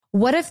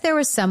What if there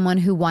was someone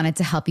who wanted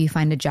to help you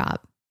find a job?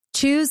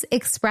 Choose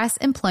Express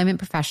Employment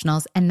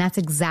Professionals, and that's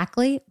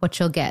exactly what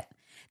you'll get.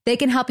 They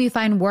can help you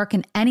find work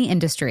in any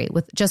industry.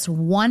 With just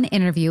one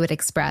interview at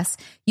Express,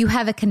 you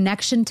have a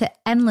connection to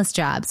endless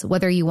jobs,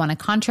 whether you want a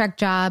contract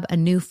job, a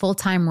new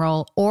full-time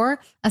role,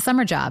 or a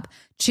summer job.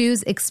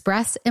 Choose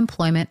Express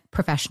Employment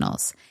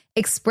Professionals.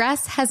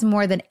 Express has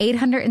more than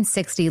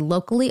 860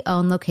 locally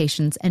owned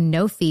locations and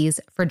no fees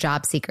for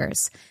job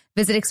seekers.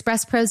 Visit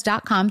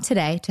expresspros.com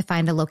today to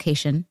find a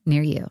location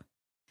near you.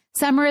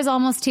 Summer is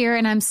almost here,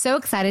 and I'm so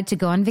excited to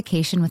go on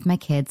vacation with my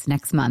kids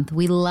next month.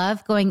 We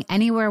love going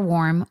anywhere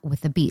warm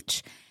with a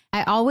beach.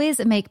 I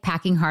always make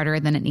packing harder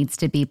than it needs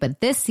to be,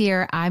 but this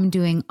year I'm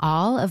doing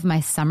all of my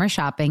summer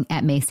shopping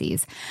at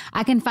Macy's.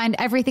 I can find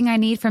everything I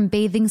need from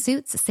bathing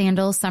suits,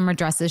 sandals, summer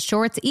dresses,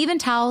 shorts, even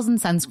towels and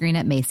sunscreen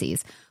at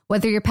Macy's.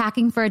 Whether you're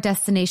packing for a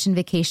destination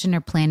vacation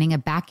or planning a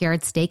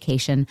backyard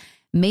staycation,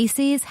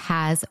 Macy's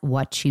has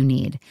what you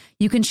need.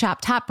 You can shop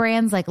top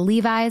brands like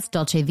Levi's,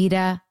 Dolce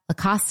Vita,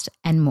 Lacoste,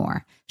 and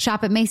more.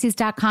 Shop at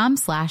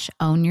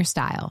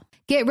Macys.com/ownyourstyle.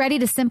 Get ready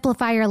to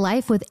simplify your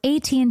life with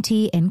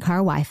AT&T in-car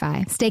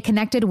Wi-Fi. Stay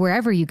connected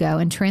wherever you go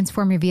and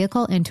transform your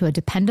vehicle into a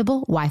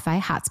dependable Wi-Fi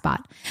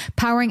hotspot.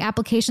 Powering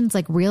applications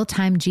like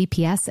real-time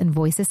GPS and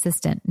voice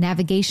assistant,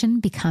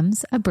 navigation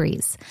becomes a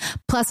breeze.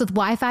 Plus, with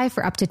Wi-Fi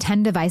for up to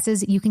 10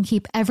 devices, you can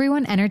keep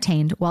everyone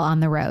entertained while on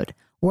the road.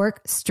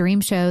 Work, stream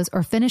shows,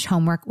 or finish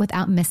homework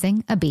without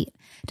missing a beat.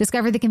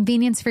 Discover the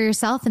convenience for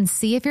yourself and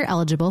see if you're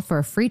eligible for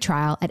a free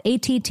trial at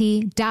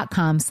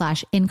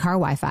att.com/in-car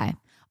Wi-Fi.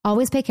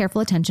 Always pay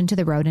careful attention to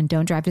the road and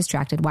don't drive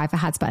distracted. Wi-Fi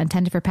hotspot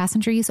intended for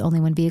passenger use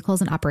only when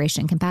vehicles in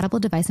operation. Compatible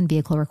device and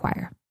vehicle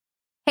require.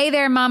 Hey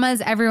there,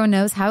 mamas. Everyone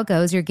knows how it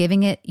goes. You're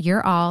giving it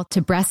your all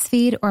to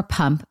breastfeed or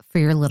pump for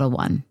your little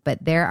one.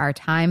 But there are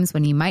times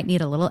when you might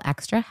need a little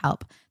extra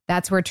help.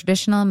 That's where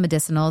Traditional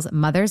Medicinal's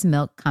Mother's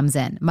Milk comes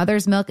in.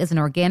 Mother's Milk is an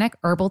organic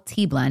herbal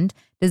tea blend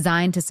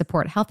designed to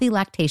support healthy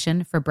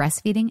lactation for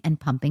breastfeeding and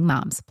pumping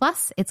moms.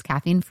 Plus, it's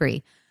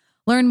caffeine-free.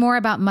 Learn more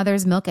about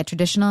Mother's Milk at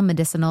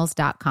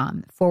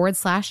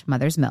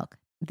traditionalmedicinals.com/Mother's Milk.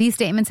 These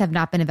statements have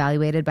not been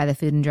evaluated by the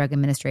Food and Drug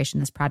Administration.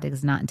 This product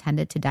is not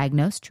intended to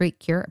diagnose, treat,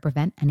 cure, or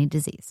prevent any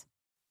disease.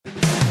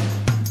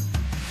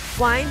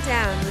 Wind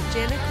Down with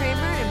Jana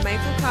Kramer and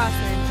Michael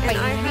Kaufman, an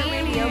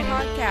iHeartRadio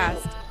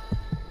podcast.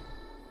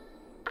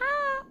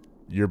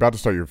 You're about to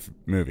start your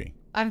movie.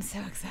 I'm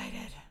so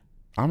excited.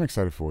 I'm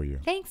excited for you.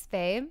 Thanks,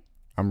 babe.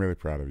 I'm really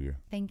proud of you.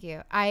 Thank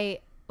you.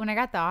 When I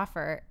got the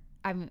offer,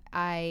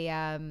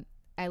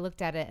 I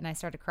looked at it and I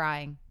started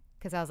crying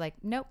because I was like,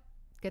 nope,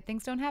 good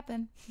things don't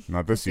happen.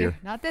 Not this year.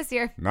 Not this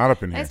year. Not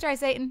up in here. Nice try,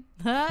 Satan.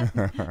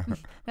 That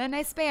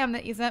nice spam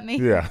that you sent me.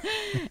 Yeah.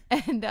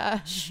 And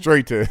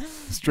straight to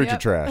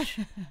trash.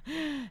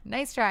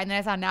 Nice try. And then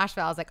I saw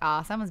Nashville. I was like,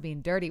 oh, someone's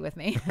being dirty with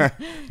me.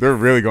 They're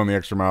really going the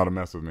extra mile to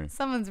mess with me.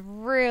 Someone's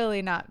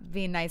really not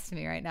being nice to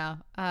me right now.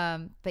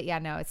 But yeah,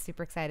 no, it's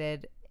super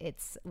excited.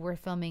 We're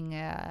filming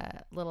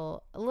a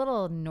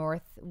little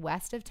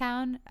northwest of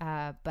town,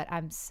 but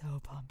I'm so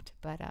pumped.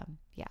 But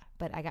yeah,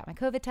 but I got my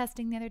COVID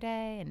testing the other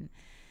day, and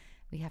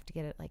we have to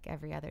get it like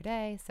every other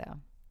day, so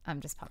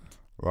I'm just pumped.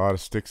 A lot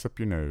of sticks up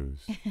your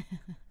nose.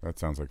 That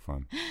sounds like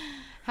fun.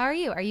 How are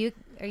you? Are you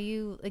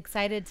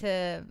excited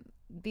to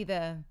be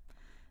the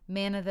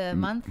man of the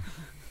month?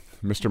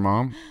 Mr.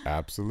 Mom?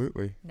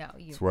 Absolutely. No,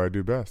 that's what I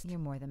do best. You're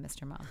more than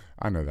Mr. Mom.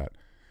 I know that.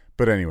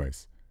 But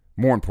anyways,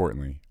 more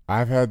importantly,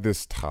 I've had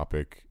this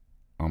topic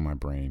on my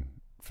brain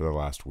for the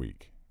last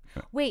week.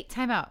 Wait,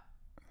 time out.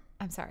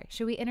 I'm sorry.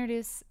 Should we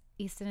introduce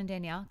Easton and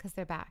Danielle because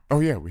they're back? Oh,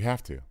 yeah, we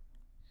have to.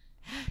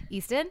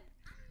 Easton?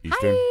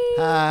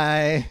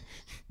 Hi.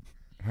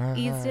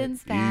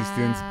 Easton's back.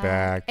 Easton's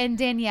back. And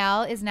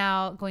Danielle is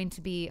now going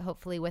to be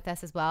hopefully with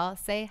us as well.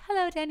 Say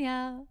hello,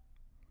 Danielle.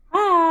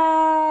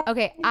 Hi.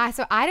 Okay,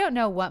 so I don't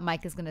know what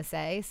Mike is going to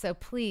say, so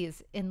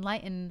please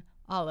enlighten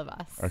all of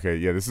us. Okay,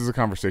 yeah, this is a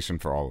conversation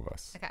for all of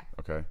us.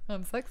 Okay.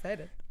 I'm so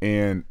excited.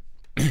 And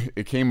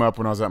it came up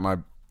when I was at my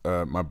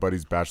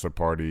buddy's bachelor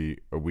party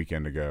a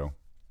weekend ago,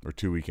 or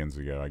 2 weekends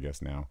ago, I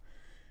guess now.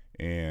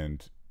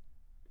 And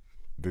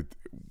we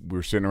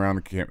were sitting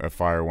around a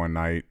fire one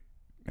night,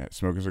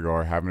 smoking a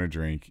cigar, having a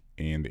drink,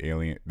 and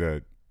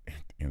the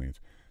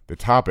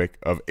topic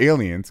of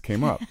aliens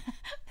came up.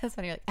 That's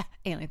funny. You're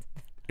like,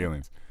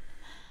 aliens.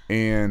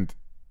 And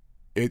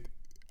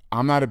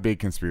I'm not a big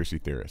conspiracy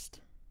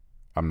theorist.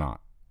 I'm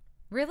not.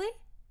 Really?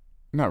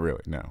 Not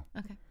really, no.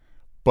 Okay.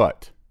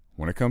 But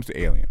when it comes to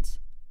aliens,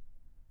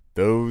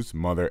 those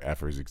mother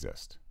effers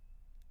exist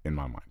in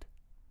my mind.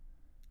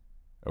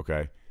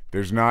 Okay?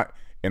 There's not,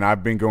 and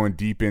I've been going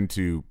deep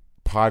into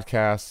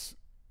podcasts,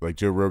 like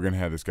Joe Rogan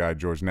had this guy,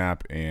 George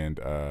Knapp, and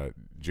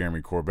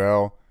Jeremy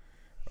Corbell.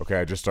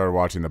 Okay, I just started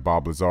watching the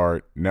Bob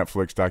Lazar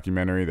Netflix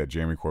documentary that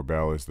Jeremy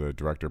Corbell is the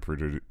director,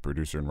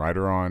 producer, and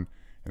writer on.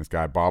 And this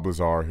guy, Bob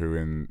Lazar, who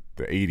in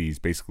the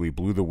 80s basically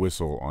blew the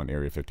whistle on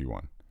Area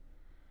 51.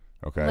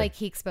 Okay? Like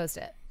he exposed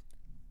it.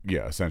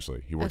 Yeah,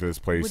 essentially. He worked at this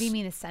place. What do you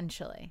mean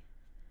essentially?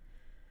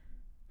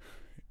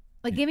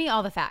 Like, give me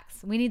all the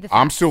facts. We need the facts.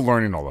 I'm still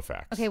learning all the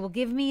facts. Okay, well,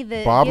 give me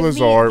the... Bob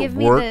Lazar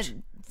worked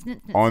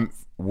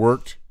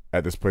worked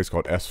at this place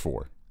called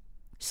S4,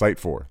 Site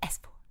 4. S4.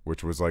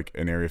 Which was like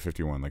an Area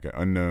 51, like an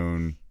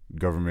unknown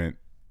government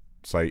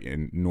site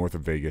in north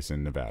of Vegas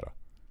in Nevada.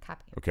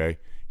 Copy. Okay?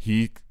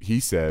 He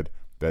said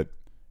that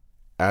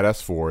at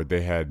S4,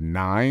 they had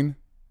 9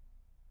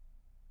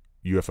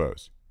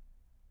 UFOs,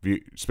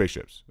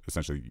 spaceships,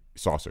 essentially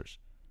saucers.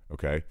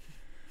 Okay?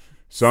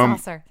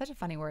 Saucer. Such a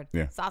funny word.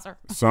 Yeah. Saucer.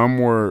 Some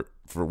were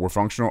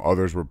functional,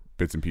 others were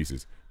bits and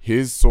pieces.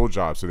 His sole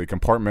job, so they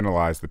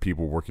compartmentalized the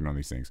people working on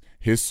these things.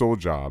 His sole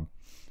job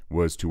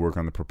was to work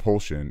on the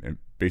propulsion and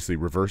basically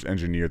reverse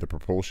engineer the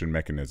propulsion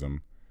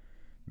mechanism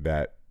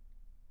that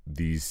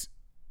these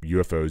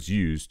UFOs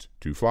used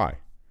to fly.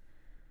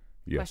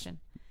 Yes. Question.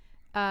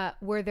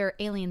 Were there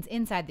aliens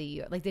inside the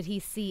UFO? Like, did he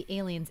see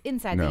aliens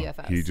inside the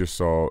UFOs? He just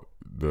saw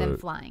them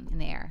flying in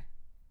the air.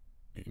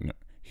 No,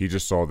 he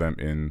just saw them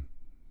in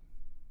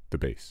the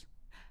base.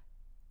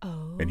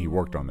 Oh. And he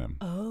worked on them.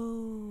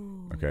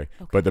 Oh. Okay.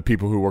 But the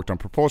people who worked on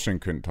propulsion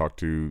couldn't talk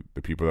to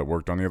the people that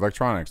worked on the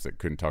electronics, that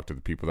couldn't talk to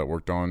the people that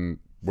worked on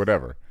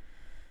whatever.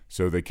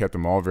 So they kept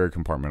them all very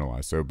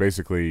compartmentalized. So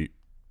basically,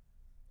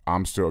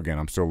 I'm still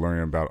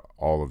learning about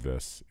all of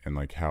this and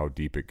like how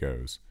deep it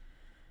goes.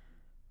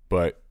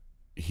 But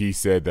he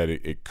said that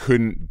it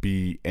couldn't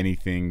be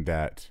anything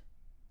that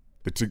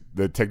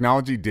the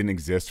technology didn't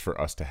exist for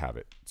us to have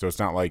it. So it's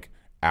not like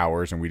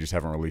ours and we just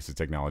haven't released the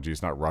technology.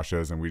 It's not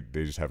Russia's and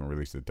they just haven't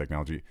released the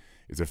technology.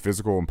 It's a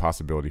physical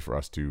impossibility for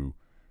us to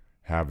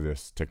have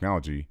this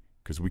technology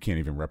because we can't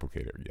even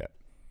replicate it yet.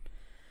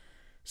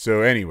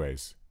 So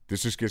anyways,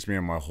 this just gets me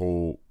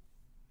on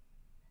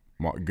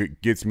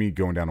gets me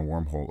going down a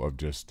wormhole of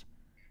just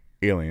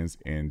aliens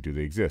and do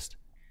they exist?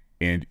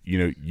 And,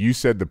 you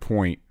said the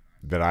point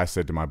that I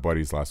said to my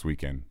buddies last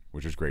weekend,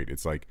 which is great.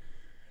 It's like,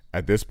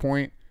 at this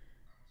point,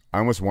 I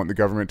almost want the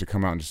government to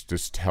come out and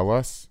just tell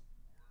us,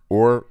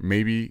 or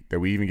maybe that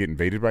we even get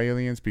invaded by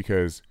aliens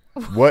because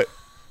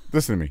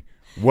listen to me.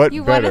 What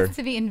you better? Want us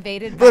to be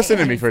invaded by Listen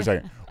aliens. to me for a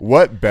second.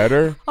 What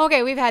better?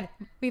 Okay, we've had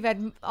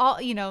all,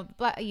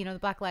 the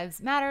Black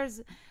Lives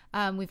Matters.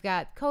 We've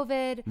got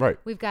COVID. Right.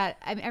 We've got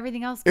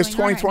everything else. It's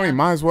going on 2020. right now.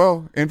 Might as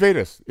well invade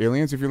us,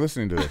 aliens. If you're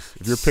listening to this,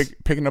 if you're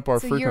picking up our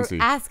So frequency,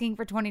 you're asking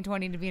for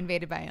 2020 to be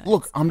invaded by aliens.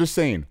 Look, I'm just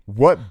saying,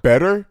 what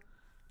better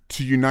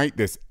to unite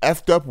this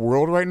effed up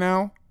world right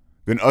now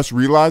than us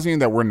realizing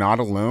that we're not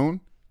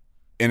alone,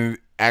 and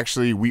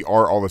actually we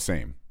are all the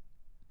same.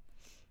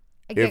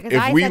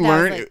 If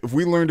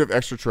we learned of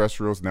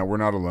extraterrestrials and that we're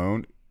not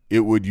alone,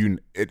 it would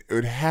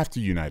have to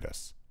unite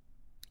us.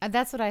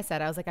 That's what I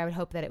said. I was like, I would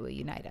hope that it would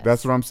unite us.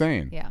 That's what I'm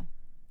saying. Yeah.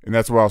 And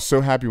that's why I was so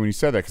happy when you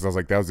said that, because I was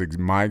like, that was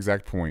my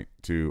exact point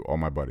to all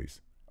my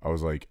buddies. I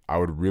was like, I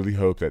would really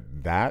hope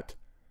that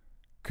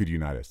could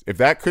unite us. If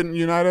that couldn't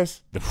unite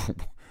us,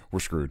 we're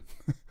screwed.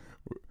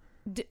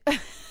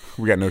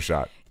 We got no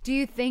shot. Do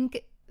you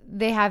think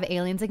they have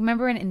aliens? Like,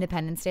 remember in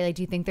Independence Day? Like,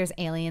 do you think there's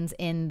aliens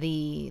in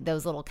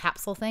those little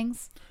capsule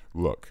things?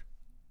 Look,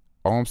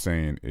 all I'm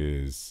saying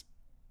is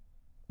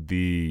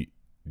the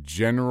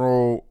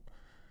general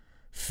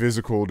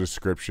physical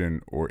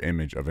description or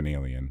image of an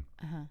alien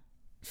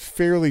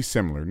fairly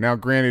similar. Now,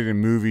 granted, in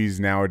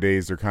movies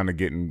nowadays, they're kind of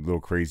getting a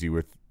little crazy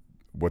with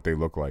what they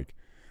look like.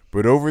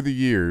 But over the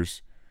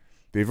years,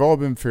 they've all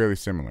been fairly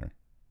similar.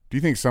 Do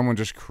you think someone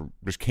just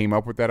came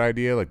up with that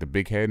idea, like the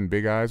big head and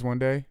big eyes one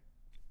day?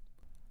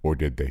 Or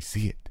did they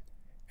see it?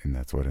 And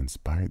that's what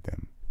inspired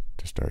them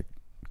to start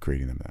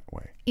creating them that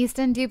way.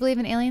 Easton, do you believe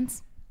in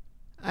aliens?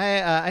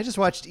 I just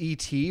watched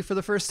E.T. for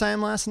the first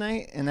time last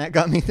night, and that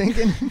got me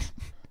thinking.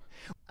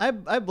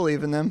 I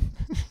believe in them.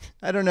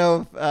 I don't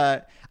know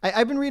if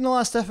I've been reading a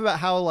lot of stuff about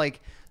how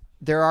like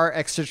there are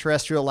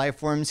extraterrestrial life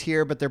forms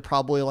here, but they're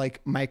probably like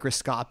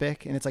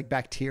microscopic and it's like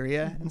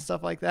bacteria and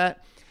stuff like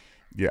that.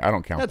 Yeah, I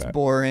don't count that. That's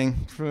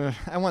boring.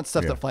 I want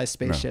stuff that flies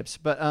spaceships.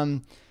 No. But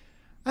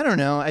I don't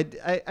know.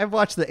 I've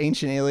watched the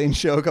Ancient Alien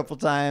show a couple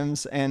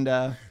times, and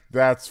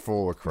that's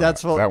full of crap.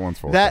 That one's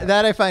full of crap.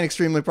 That I find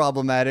extremely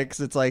problematic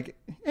because it's like,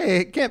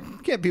 hey,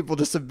 can't people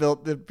just have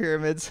built the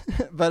pyramids?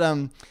 But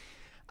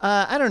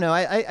I don't know.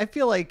 I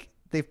feel like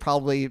they've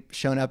probably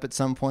shown up at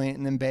some point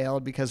and then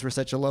bailed because we're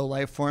such a low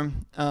life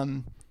form.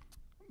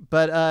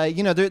 But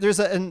there's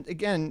and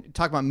again,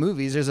 talk about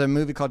movies. There's a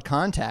movie called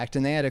Contact,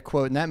 and they had a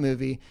quote in that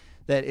movie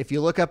that if you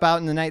look up out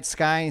in the night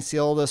sky and see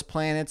all those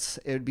planets,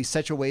 it would be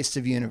such a waste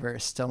of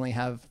universe to only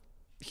have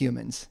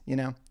humans.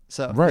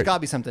 So there's got to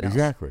be something else.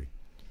 Exactly.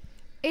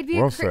 It'd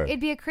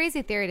be a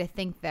crazy theory to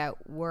think that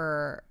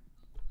we're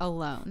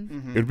alone.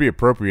 Mm-hmm. It'd be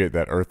appropriate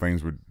that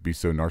Earthlings would be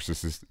so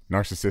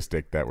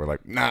narcissistic that we're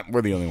like, nah,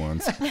 we're the only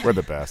ones. We're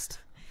the best.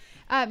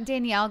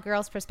 Danielle,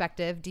 girl's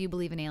perspective, do you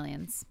believe in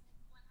aliens?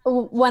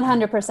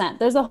 100%.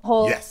 There's a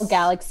whole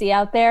galaxy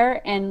out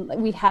there, and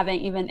we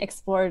haven't even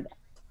explored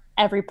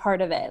every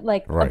part of it.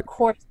 Like, Of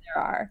course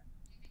there are.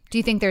 Do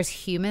you think there's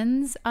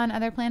humans on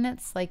other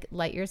planets, like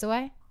light years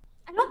away?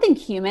 I don't think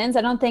humans.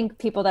 I don't think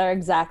people that are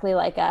exactly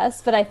like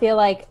us, but I feel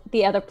like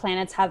the other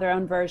planets have their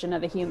own version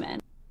of a human.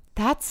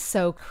 That's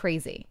so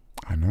crazy.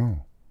 I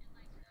know.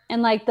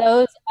 And like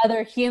those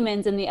other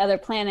humans in the other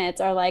planets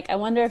are like, I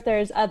wonder if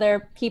there's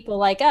other people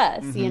like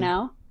us, you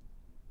know?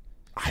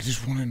 I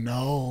just want to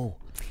know.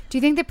 Do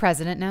you think the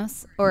president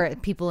knows, or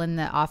people in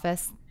the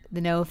office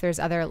know if there's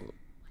other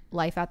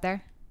life out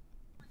there?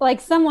 Like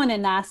someone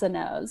in NASA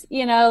knows,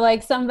 you know,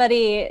 like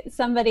somebody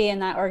in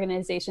that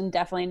organization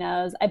definitely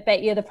knows. I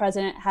bet you the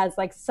president has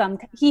like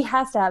he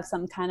has to have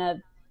some kind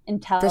of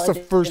intelligence. That's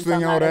the first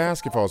thing I would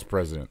ask if I was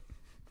president.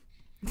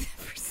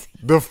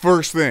 The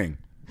first thing.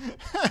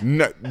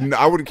 No,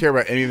 I wouldn't care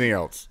about anything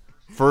else.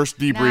 First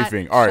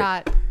debriefing. All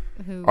right.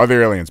 Are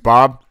there aliens?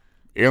 Bob?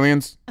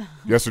 Aliens?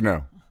 Yes or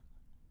no?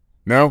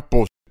 No?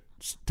 Bullshit.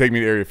 Take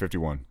me to Area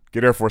 51.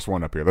 Get Air Force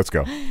One up here. Let's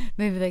go.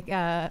 Maybe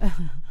like,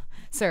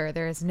 sir,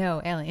 there is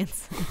no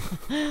aliens.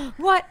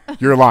 What?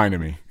 You're lying to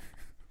me.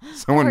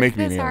 Someone make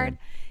me an alien. Hard.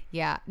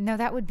 Yeah. No,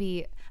 that would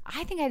be,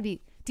 I think I'd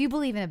be, do you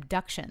believe in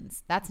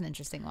abductions? That's an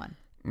interesting one.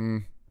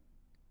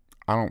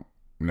 I don't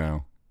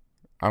know.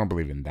 I don't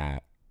believe in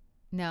that.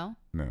 No?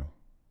 No.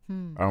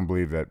 I don't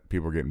believe that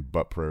people are getting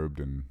butt probed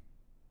and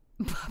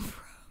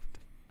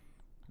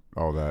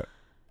all that.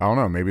 I don't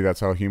know. Maybe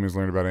that's how humans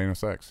learned about anal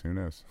sex. Who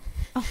knows?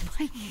 Oh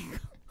my God.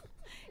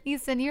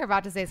 Easton, you're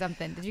about to say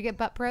something. Did you get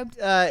butt probed?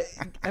 I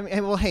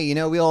mean, well, hey, you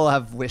know, we all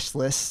have wish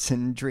lists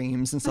and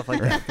dreams and stuff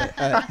like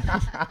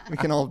that. We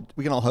can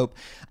all hope.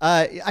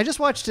 I just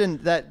watched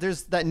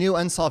there's that new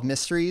Unsolved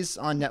Mysteries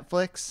on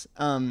Netflix.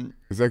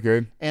 Is that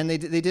good? And they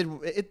did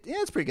it. Yeah,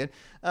 it's pretty good.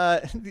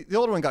 The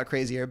older one got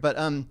crazier, but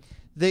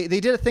they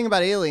did a thing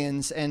about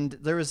aliens, and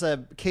there was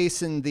a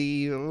case in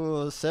the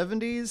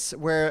 70s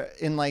where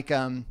in like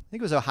I think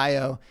it was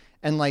Ohio,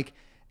 and like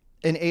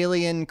an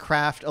alien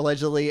craft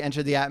allegedly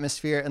entered the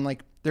atmosphere, and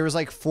like there was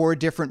like 4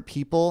 different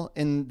people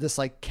in this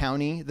like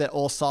county that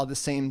all saw the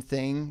same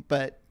thing,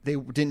 but they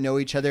didn't know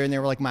each other and they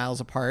were like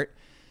miles apart.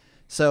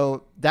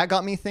 So that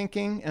got me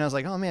thinking, and I was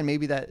like, oh man,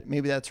 maybe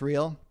that's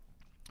real.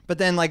 But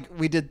then like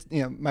we did,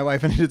 you know, my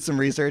wife and I did some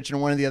research,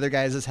 and one of the other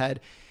guys has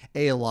had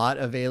a lot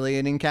of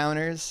alien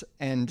encounters,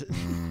 and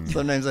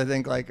sometimes I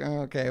think like,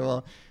 oh, okay,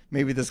 well,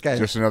 maybe this guy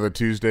just another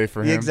Tuesday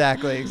for him.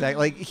 Exactly.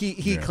 Like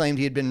he claimed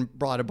he had been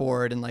brought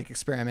aboard and like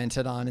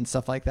experimented on and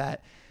stuff like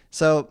that.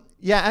 So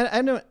yeah,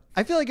 I know.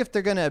 I feel like if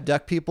they're gonna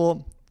abduct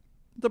people,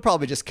 they'll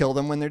probably just kill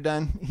them when they're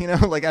done. You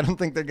know, like I don't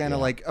think they're gonna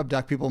like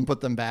abduct people and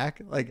put them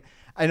back. Like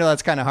I know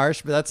that's kind of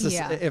harsh, but that's just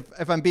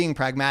if I'm being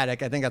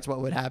pragmatic, I think that's what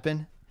would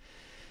happen.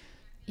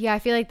 Yeah, I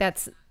feel like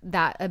that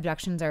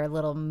abductions are a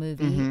little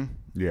movie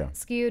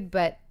skewed,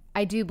 but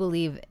I do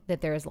believe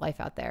that there is life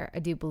out there.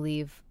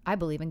 I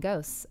believe in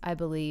ghosts. I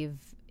believe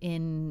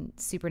in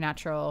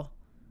supernatural.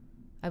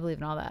 I believe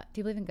in all that. Do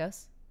you believe in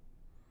ghosts?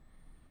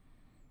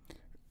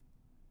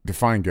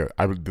 Define ghost.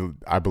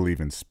 I believe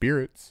in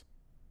spirits.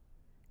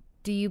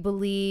 Do you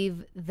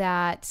believe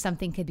that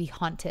something could be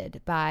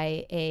haunted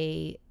by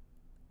a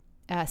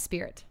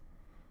spirit?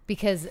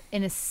 Because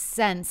in a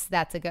sense,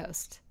 that's a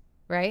ghost,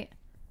 right?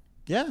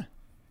 Yeah,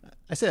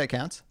 I say that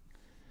counts.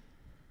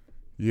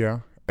 Yeah,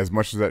 as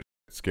much as that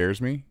scares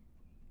me,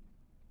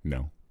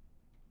 no.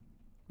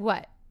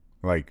 What?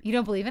 Like you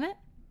don't believe in it?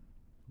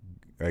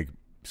 Like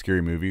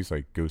scary movies,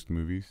 like ghost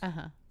movies.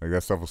 Like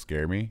that stuff will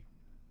scare me,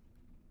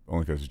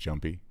 only because it's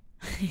jumpy.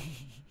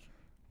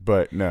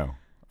 But no,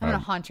 I'm gonna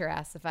haunt your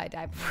ass if I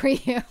die before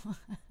you.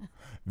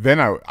 Then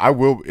I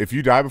will. If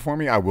you die before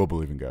me, I will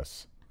believe in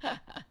ghosts.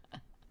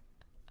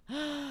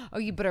 Oh,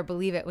 you better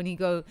believe it. When you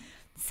go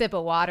sip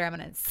of water, I'm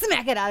gonna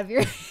smack it out of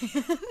your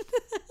hand.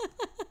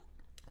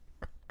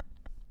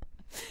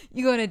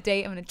 You go on a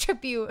date, I'm gonna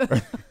trip you.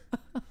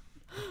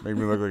 Make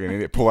me look like an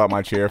idiot. Pull out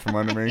my chair from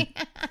under me.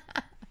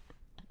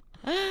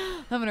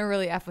 I'm gonna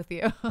really F with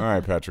you. All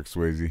right, Patrick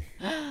Swayze.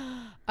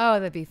 Oh,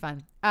 that'd be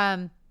fun.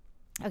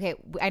 Okay,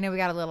 I know we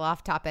got a little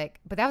off topic,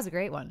 but that was a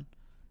great one.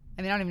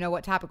 I mean, I don't even know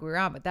what topic we were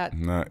on, but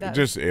that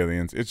just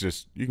aliens. It's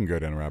just you can go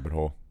down a rabbit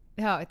hole.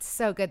 Oh, it's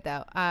so good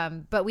though.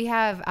 But we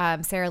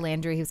have Sarah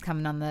Landry who's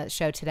coming on the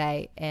show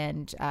today,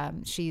 and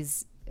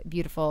she's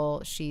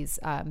beautiful. She's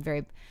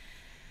very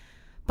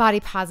body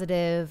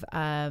positive.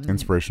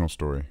 Inspirational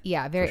story.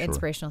 Yeah, very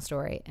inspirational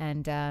story.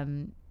 And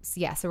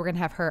so we're gonna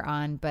have her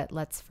on, but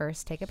let's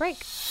first take a break.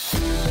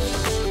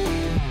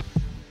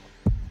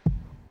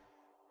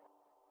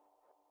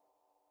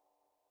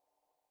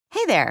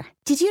 Hey there.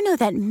 Did you know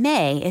that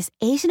May is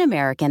Asian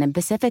American and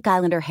Pacific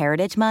Islander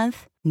Heritage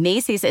Month?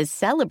 Macy's is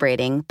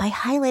celebrating by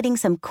highlighting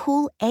some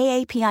cool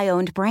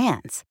AAPI-owned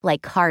brands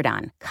like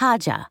Cardon,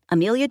 Kaja,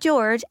 Amelia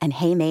George, and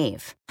Hey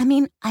Mave. I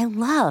mean, I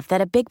love that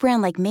a big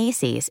brand like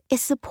Macy's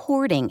is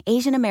supporting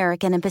Asian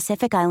American and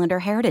Pacific Islander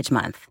Heritage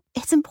Month.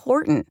 It's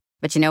important.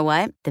 But you know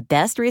what? The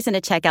best reason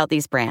to check out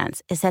these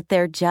brands is that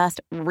they're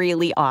just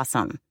really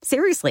awesome.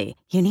 Seriously,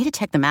 you need to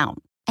check them out.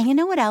 And you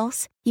know what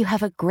else? You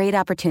have a great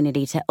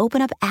opportunity to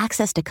open up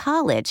access to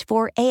college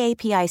for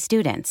AAPI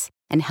students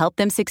and help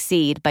them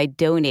succeed by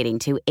donating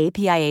to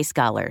APIA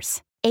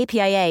Scholars.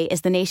 APIA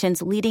is the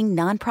nation's leading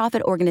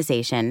nonprofit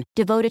organization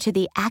devoted to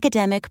the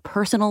academic,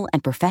 personal,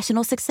 and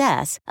professional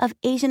success of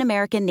Asian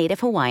American, Native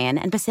Hawaiian,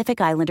 and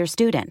Pacific Islander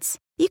students.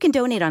 You can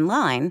donate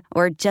online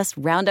or just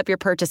round up your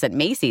purchase at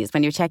Macy's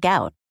when you check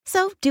out.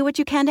 So do what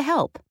you can to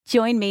help.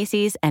 Join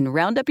Macy's and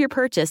round up your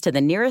purchase to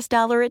the nearest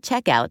dollar at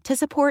checkout to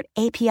support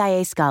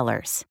APIA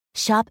scholars.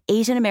 Shop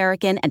Asian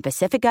American and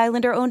Pacific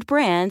Islander owned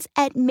brands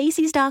at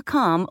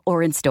Macy's.com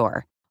or in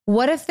store.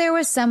 What if there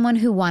was someone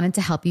who wanted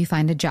to help you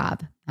find a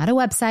job? Not a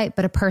website,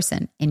 but a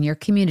person in your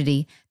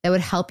community that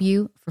would help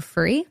you for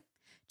free?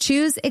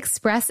 Choose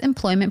Express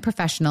Employment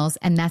Professionals,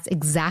 and that's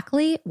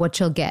exactly what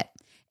you'll get.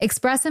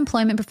 Express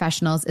Employment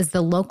Professionals is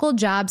the local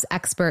jobs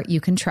expert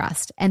you can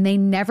trust, and they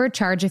never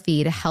charge a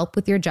fee to help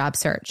with your job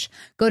search.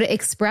 Go to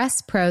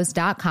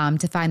expresspros.com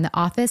to find the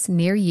office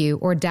near you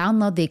or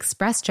download the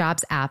Express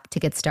Jobs app to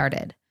get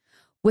started.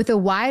 With a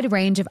wide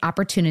range of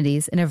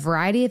opportunities in a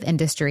variety of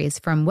industries,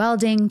 from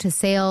welding to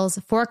sales,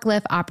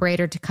 forklift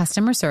operator to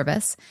customer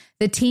service,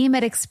 the team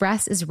at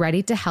Express is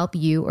ready to help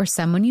you or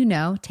someone you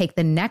know take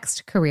the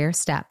next career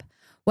step.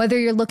 Whether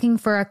you're looking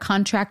for a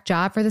contract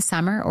job for the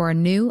summer or a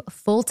new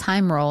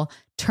full-time role,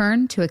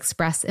 turn to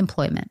Express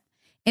Employment.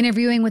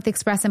 Interviewing with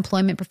Express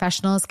Employment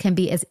Professionals can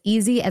be as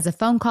easy as a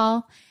phone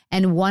call,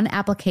 and one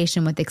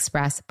application with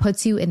Express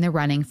puts you in the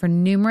running for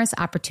numerous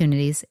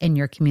opportunities in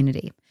your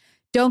community.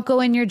 Don't go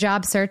in your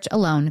job search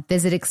alone.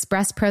 Visit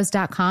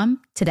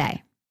expresspros.com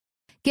today.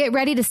 Get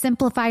ready to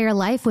simplify your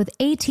life with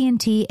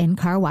AT&T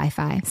in-car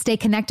Wi-Fi. Stay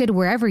connected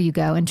wherever you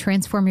go and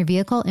transform your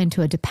vehicle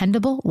into a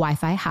dependable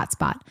Wi-Fi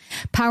hotspot.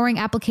 Powering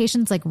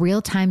applications like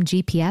real-time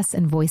GPS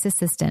and voice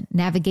assistant,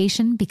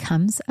 navigation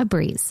becomes a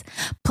breeze.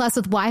 Plus,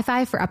 with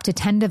Wi-Fi for up to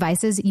 10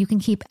 devices, you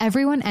can keep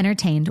everyone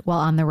entertained while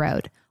on the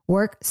road.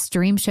 Work,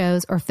 stream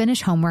shows, or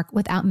finish homework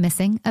without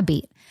missing a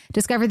beat.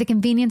 Discover the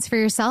convenience for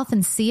yourself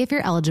and see if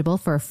you're eligible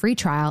for a free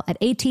trial at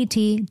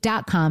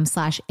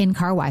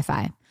att.com/in-car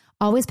Wi-Fi.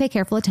 Always pay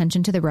careful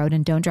attention to the road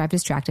and don't drive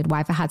distracted.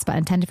 Wi-Fi hotspot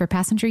intended for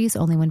passenger use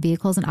only when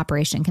vehicles in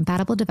operation.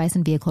 Compatible device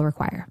and vehicle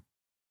require.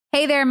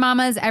 Hey there,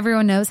 mamas.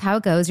 Everyone knows how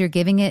it goes. You're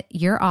giving it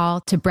your all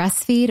to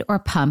breastfeed or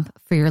pump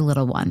for your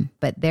little one.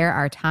 But there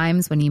are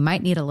times when you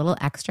might need a little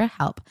extra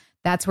help.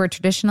 That's where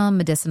Traditional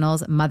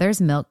Medicinals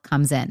Mother's Milk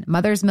comes in.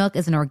 Mother's Milk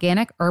is an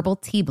organic herbal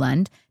tea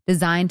blend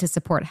designed to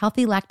support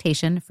healthy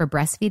lactation for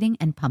breastfeeding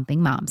and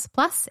pumping moms.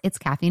 Plus, it's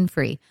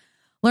caffeine-free.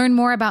 Learn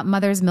more about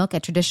Mother's Milk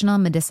at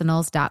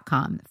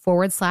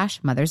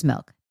traditionalmedicinals.com/Mother's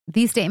Milk.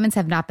 These statements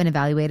have not been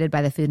evaluated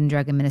by the Food and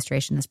Drug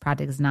Administration. This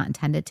product is not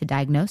intended to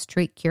diagnose,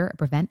 treat, cure, or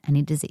prevent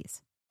any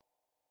disease.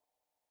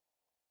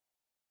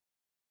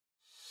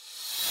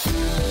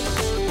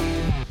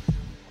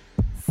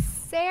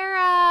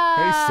 Sarah.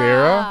 Hey,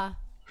 Sarah.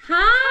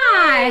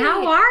 Hi,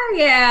 how are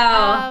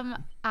you?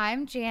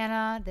 I'm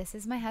Jana. This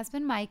is my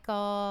husband,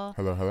 Michael.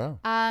 Hello, hello.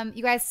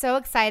 You guys, so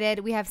excited.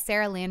 We have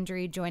Sarah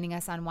Landry joining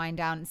us on Wind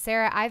Down.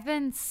 Sarah, I've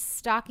been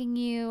stalking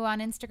you on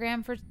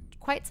Instagram for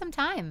quite some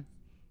time.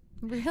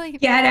 Really?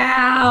 Get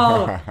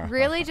out.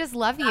 Really just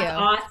love you. That's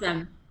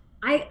awesome.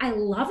 I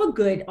love a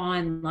good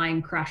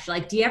online crush.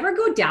 Like, do you ever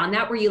go down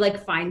that where you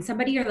like find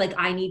somebody or like,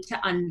 I need to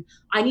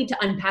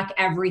unpack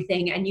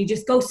everything, and you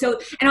just go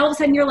and all of a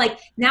sudden you're like,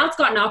 now it's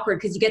gotten awkward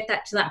because you get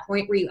to that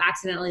point where you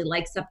accidentally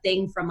like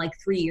something from like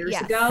 3 years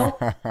ago.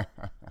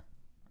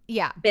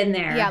 Yeah. Been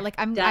there. Yeah. Like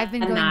I've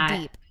been going that.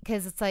 deep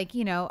because it's like,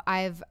 you know,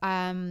 I've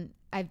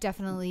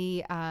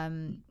definitely,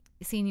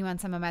 seen you on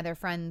some of my other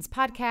friends'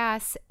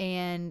 podcasts,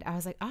 and I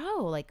was like,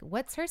 oh, like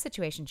what's her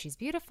situation? She's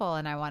beautiful,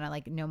 and I want to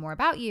like know more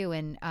about you.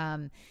 And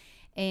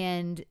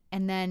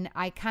then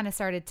I kind of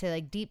started to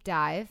like deep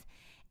dive.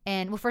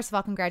 And well, first of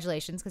all,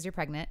 congratulations because you're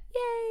pregnant.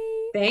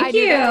 Yay! Thank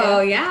you.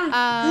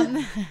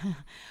 Yeah.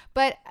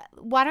 But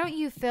why don't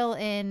you fill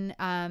in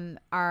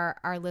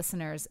our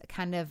listeners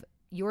kind of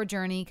your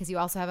journey, because you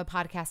also have a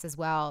podcast as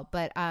well,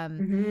 but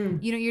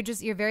you know,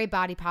 you're very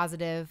body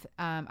positive.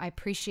 I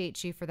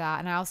appreciate you for that.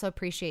 And I also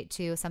appreciate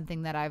too,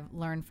 something that I've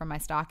learned from my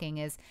stalking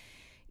is,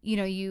 you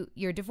know,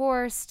 you're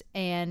divorced,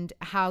 and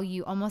how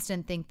you almost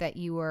didn't think that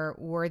you were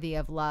worthy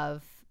of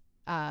love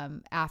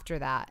after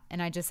that.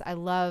 And I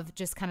love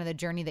just kind of the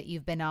journey that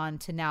you've been on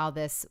to now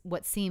this,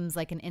 what seems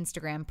like an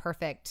Instagram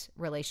perfect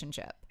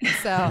relationship.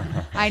 So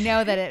I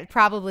know that it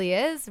probably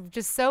is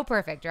just so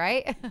perfect,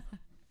 right?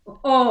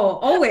 Oh,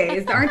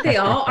 always. Aren't they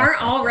all?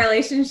 Aren't all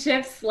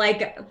relationships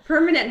like a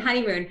permanent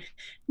honeymoon?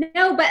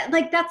 No, but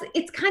like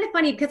it's kind of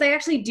funny because I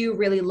actually do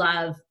really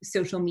love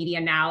social media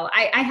now.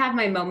 I have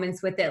my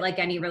moments with it like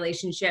any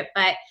relationship,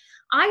 but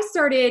I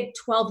started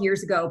 12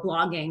 years ago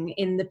blogging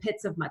in the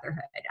pits of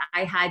motherhood.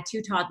 I had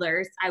 2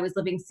 toddlers. I was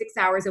living 6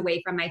 hours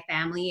away from my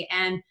family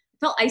and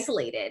felt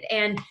isolated.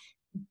 And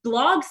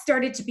blogs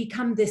started to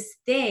become this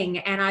thing.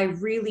 And I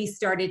really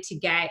started to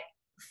get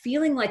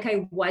feeling like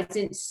I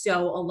wasn't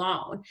so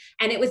alone.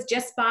 And it was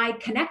just by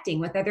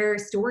connecting with other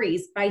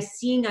stories, by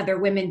seeing other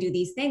women do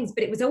these things.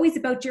 But it was always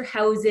about your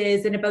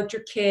houses and about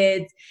your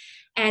kids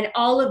and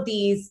all of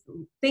these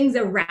things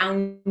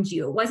around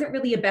you. It wasn't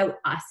really about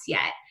us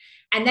yet.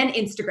 And then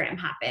Instagram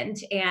happened,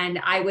 and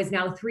I was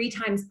now 3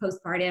 times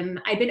postpartum.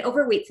 I'd been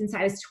overweight since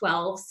I was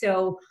 12.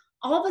 So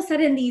all of a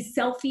sudden these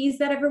selfies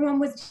that everyone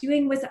was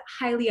doing was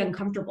highly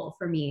uncomfortable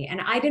for me. And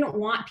I didn't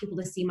want people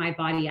to see my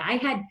body. I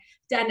had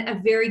done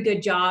a very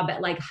good job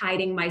at like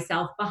hiding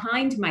myself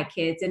behind my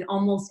kids in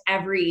almost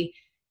every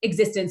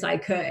existence I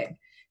could.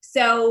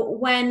 So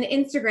when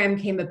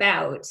Instagram came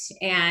about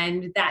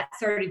and that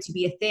started to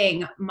be a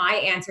thing, my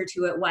answer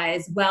to it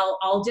was, well,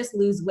 I'll just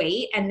lose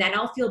weight and then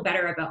I'll feel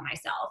better about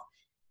myself.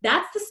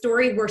 That's the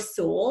story we're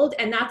sold.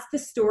 And that's the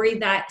story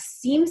that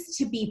seems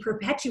to be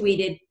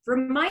perpetuated for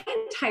my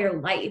entire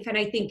life. And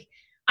I think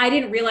I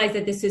didn't realize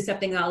that this is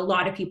something that a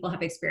lot of people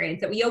have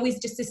experienced, that we always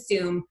just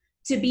assume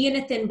to be in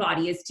a thin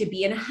body is to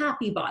be in a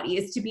happy body,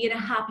 is to be in a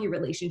happy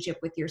relationship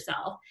with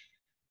yourself.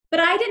 But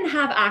I didn't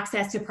have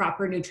access to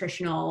proper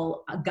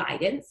nutritional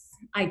guidance.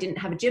 I didn't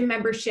have a gym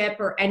membership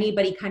or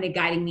anybody kind of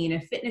guiding me in a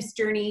fitness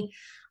journey.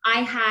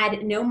 I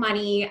had no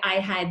money. I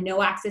had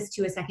no access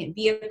to a second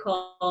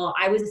vehicle.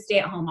 I was a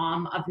stay-at-home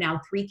mom of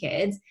now 3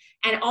 kids.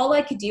 And all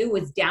I could do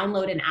was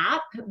download an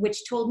app,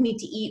 which told me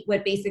to eat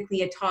what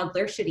basically a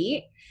toddler should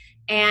eat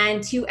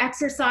and to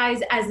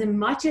exercise as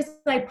much as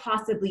I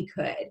possibly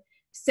could.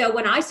 So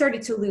when I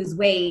started to lose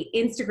weight,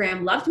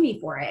 Instagram loved me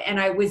for it. And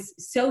I was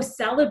so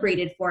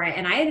celebrated for it.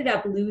 And I ended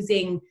up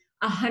losing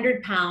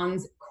 100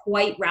 pounds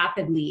quite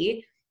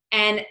rapidly.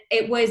 And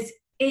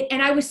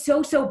and I was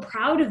so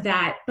proud of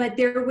that. But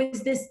there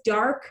was this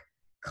dark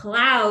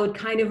cloud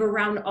kind of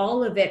around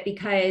all of it,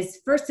 because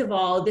first of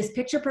all, this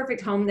picture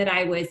perfect home that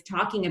I was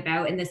talking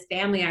about and this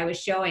family I was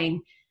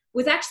showing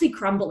was actually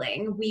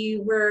crumbling.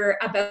 We were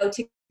about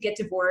to get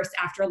divorced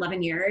after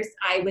 11 years.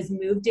 I was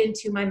moved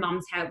into my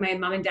mom's house, my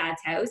mom and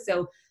dad's house.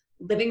 So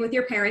living with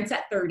your parents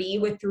at 30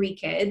 with 3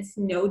 kids,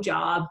 no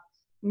job,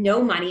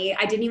 no money.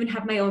 I didn't even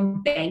have my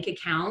own bank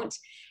account.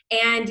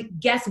 And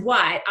guess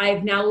what?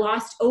 I've now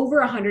lost over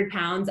 100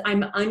 pounds.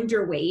 I'm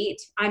underweight.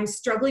 I'm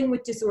struggling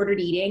with disordered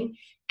eating,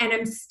 and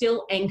I'm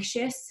still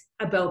anxious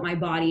about my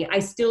body. I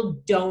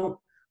still don't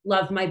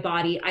love my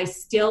body. I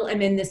still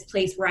am in this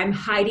place where I'm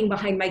hiding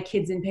behind my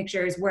kids in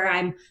pictures, where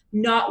I'm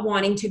not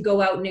wanting to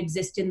go out and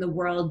exist in the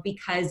world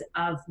because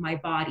of my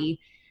body.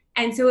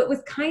 And so it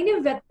was kind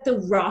of at the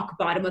rock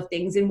bottom of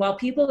things. And while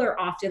people are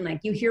often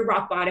like, you hear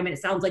rock bottom and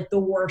it sounds like the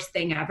worst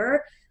thing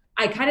ever,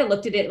 I kind of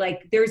looked at it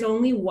like there's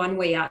only one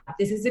way up.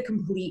 This is a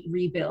complete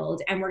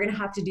rebuild, and we're going to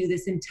have to do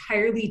this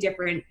entirely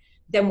different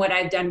than what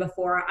I've done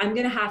before. I'm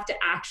going to have to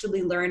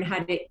actually learn how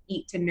to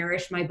eat to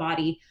nourish my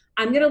body.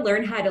 I'm going to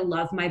learn how to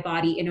love my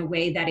body in a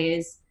way that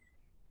is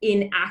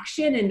in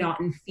action and not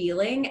in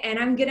feeling. And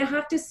I'm going to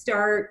have to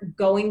start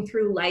going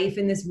through life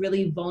in this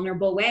really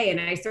vulnerable way.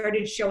 And I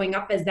started showing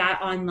up as that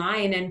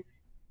online, and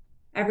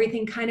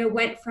everything kind of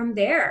went from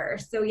there.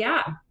 So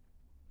yeah.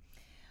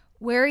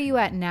 Where are you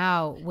at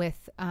now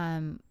with,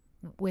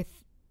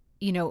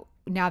 you know,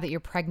 now that you're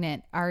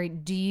pregnant,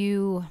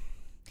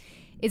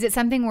 is it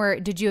something where,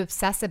 did you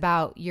obsess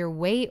about your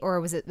weight,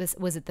 or was it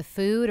the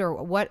food, or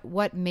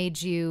what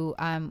made you,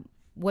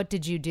 what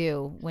did you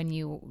do when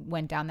you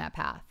went down that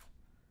path?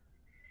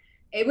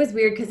 It was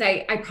weird because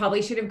I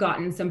probably should have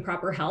gotten some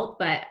proper help,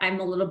 but I'm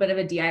a little bit of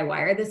a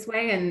DIYer this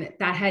way. And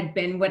that had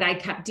been what I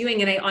kept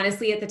doing. And I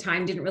honestly, at the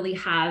time, didn't really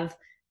have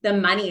the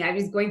money. I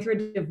was going through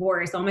a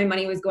divorce. All my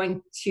money was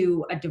going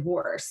to a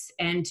divorce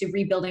and to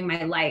rebuilding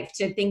my life.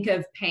 To think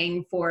of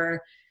paying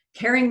for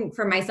caring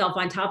for myself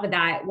on top of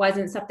that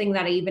wasn't something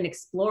that I even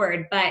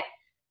explored. But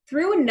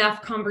through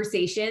enough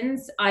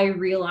conversations, I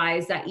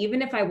realized that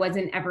even if I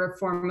wasn't ever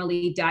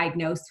formally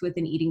diagnosed with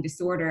an eating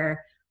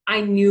disorder,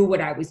 I knew what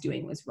I was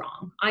doing was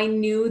wrong. I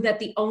knew that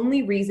the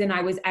only reason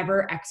I was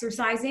ever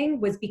exercising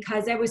was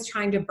because I was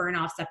trying to burn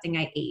off something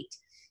I ate.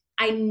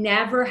 I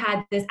never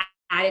had this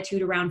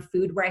attitude around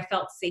food where I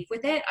felt safe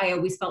with it. I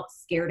always felt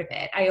scared of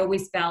it. I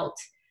always felt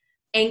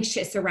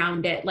anxious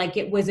around it. Like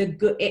it was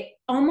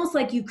almost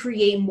like you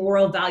create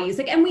moral values.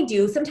 Like, and we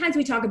do, sometimes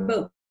we talk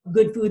about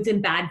good foods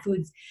and bad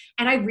foods.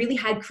 And I really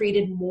had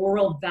created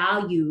moral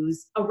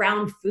values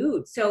around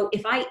food. So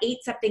if I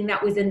ate something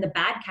that was in the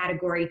bad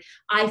category,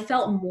 I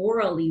felt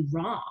morally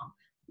wrong.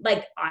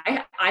 Like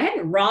I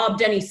hadn't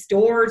robbed any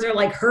stores or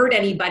like hurt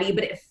anybody,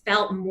 but it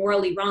felt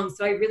morally wrong.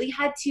 So I really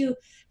had to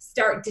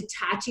start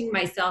detaching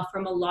myself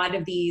from a lot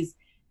of these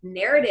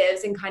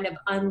narratives and kind of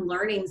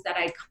unlearnings that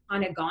I'd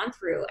kind of gone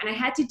through. And I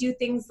had to do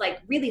things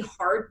like really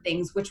hard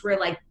things, which were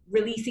like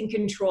releasing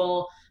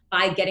control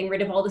by getting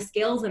rid of all the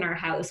scales in our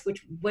house,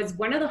 which was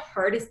one of the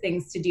hardest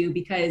things to do,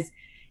 because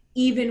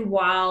even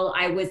while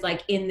I was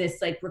like in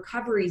this like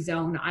recovery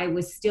zone, I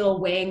was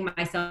still weighing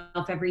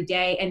myself every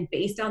day. And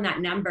based on that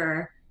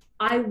number,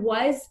 I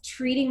was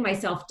treating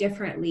myself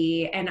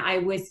differently, and I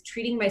was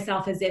treating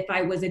myself as if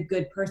I was a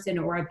good person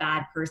or a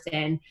bad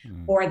person,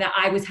 or that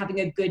I was having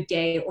a good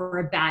day or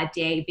a bad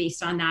day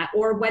based on that,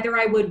 or whether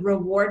I would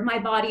reward my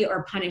body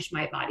or punish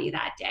my body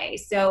that day.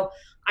 So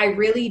I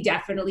really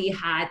definitely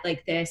had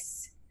like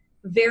this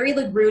very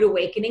like rude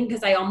awakening,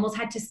 because I almost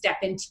had to step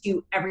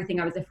into everything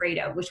I was afraid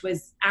of, which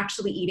was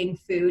actually eating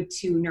food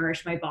to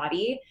nourish my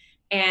body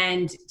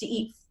and to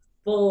eat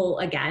full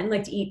again,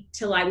 like to eat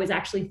till I was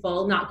actually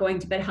full, not going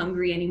to bed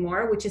hungry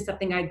anymore, which is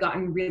something I'd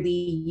gotten really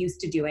used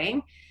to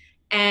doing.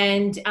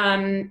 and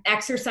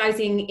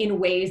exercising in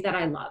ways that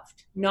I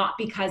loved, not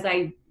because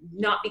I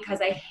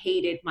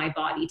hated my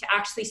body, to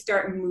actually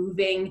start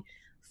moving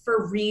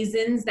for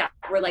reasons that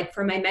were like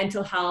for my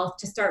mental health,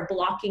 to start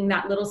blocking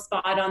that little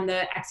spot on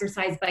the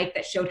exercise bike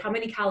that showed how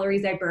many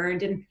calories I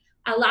burned, and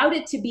allowed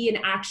it to be an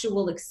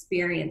actual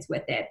experience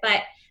with it.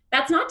 But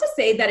that's not to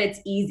say that it's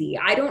easy.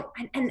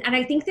 And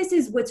I think this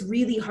is what's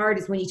really hard,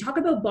 is when you talk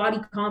about body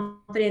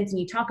confidence and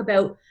you talk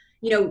about,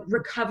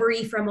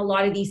 recovery from a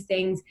lot of these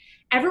things,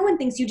 everyone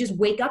thinks you just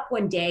wake up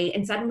one day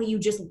and suddenly you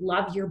just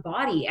love your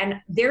body. And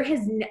there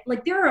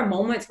are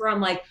moments where I'm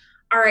like,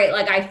 all right,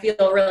 like I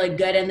feel really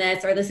good in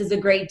this, or this is a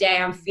great day,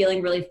 I'm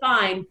feeling really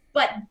fine.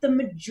 But the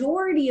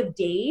majority of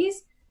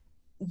days,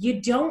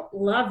 you don't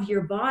love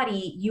your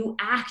body, you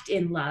act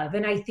in love.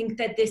 And I think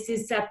that this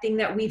is something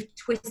that we've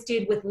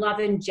twisted with love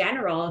in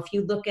general. If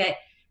you look at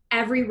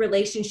every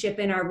relationship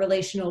in our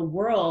relational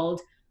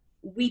world,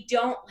 we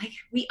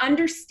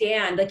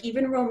understand, like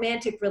even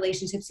romantic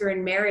relationships or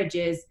in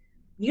marriages,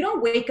 you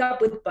don't wake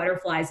up with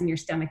butterflies in your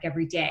stomach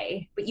every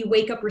day, but you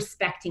wake up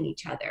respecting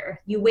each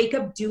other. You wake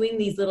up doing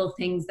these little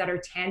things that are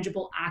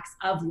tangible acts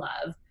of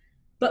love.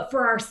 But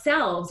for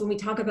ourselves, when we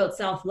talk about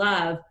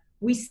self-love,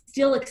 we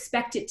still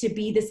expect it to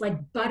be this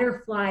like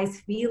butterflies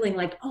feeling,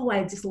 like, oh,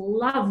 I just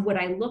love what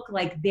I look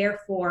like,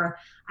 therefore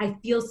I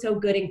feel so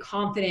good and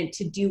confident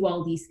to do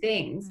all these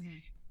things. Mm-hmm.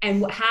 And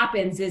what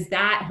happens is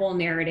that whole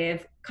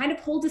narrative kind of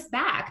holds us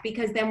back,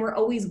 because then we're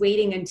always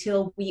waiting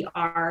until we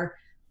are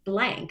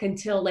blank,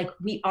 until like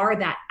we are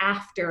that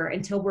after,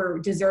 until we're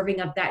deserving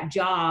of that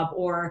job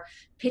or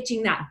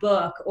pitching that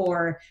book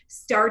or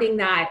starting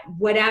that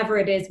whatever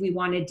it is we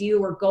want to do,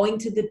 or going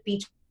to the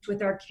beach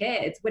with our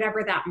kids,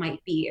 whatever that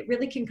might be. It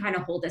really can kind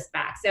of hold us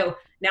back. So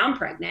now I'm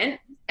pregnant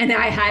and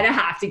I had to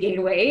have to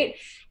gain weight.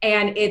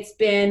 And it's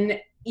been,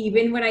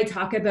 even when I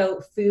talk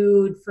about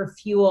food for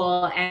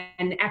fuel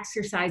and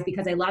exercise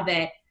because I love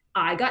it,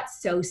 I got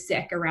so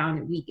sick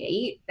around week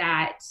 8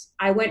 that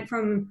I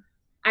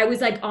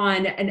was like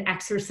on an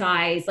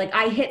exercise, like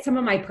I hit some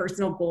of my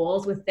personal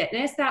goals with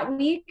fitness that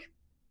week.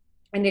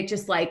 And it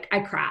just like,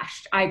 I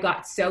crashed. I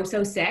got so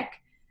sick.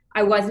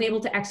 I wasn't able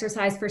to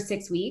exercise for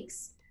 6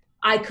 weeks.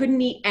 I couldn't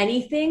eat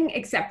anything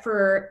except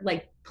for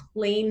like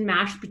plain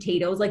mashed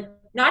potatoes, like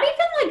not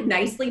even like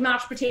nicely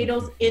mashed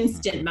potatoes,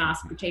 instant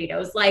mashed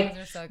potatoes, like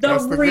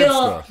the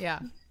real,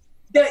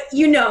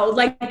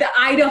 like the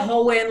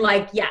Idahoan,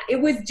 like, yeah,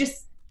 it was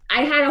just,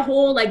 I had a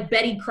whole like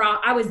Betty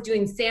Crocker, I was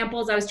doing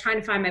samples. I was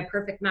trying to find my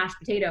perfect mashed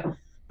potato,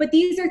 but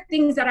these are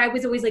things that I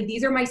was always like,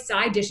 these are my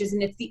side dishes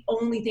and it's the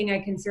only thing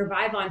I can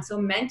survive on.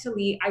 So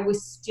mentally I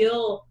was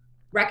still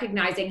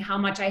recognizing how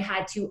much I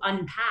had to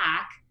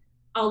unpack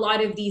a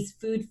lot of these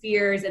food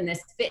fears and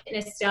this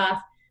fitness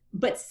stuff,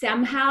 but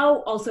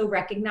somehow also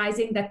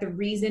recognizing that the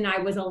reason I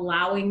was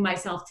allowing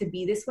myself to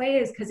be this way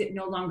is because it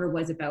no longer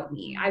was about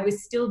me. I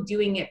was still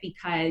doing it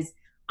because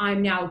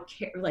I'm now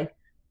like,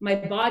 my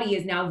body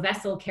is now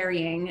vessel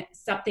carrying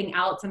something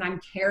else and I'm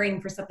caring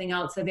for something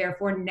else. So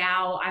therefore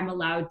now I'm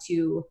allowed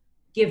to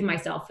give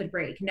myself a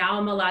break. Now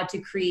I'm allowed to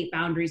create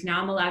boundaries. Now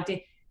I'm allowed to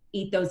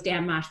eat those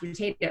damn mashed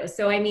potatoes.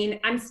 So, I mean,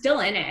 I'm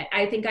still in it.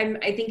 I think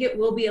it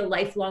will be a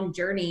lifelong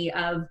journey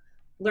of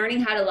learning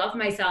how to love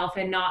myself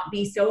and not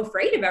be so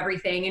afraid of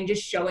everything and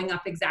just showing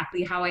up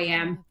exactly how I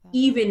am,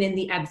 even in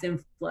the ebbs and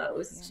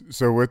flows.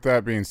 So with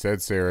that being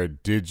said, Sarah,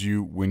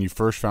 when you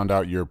first found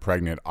out you're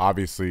pregnant,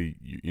 obviously,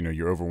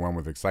 you're overwhelmed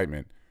with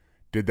excitement.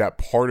 Did that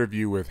part of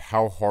you, with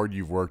how hard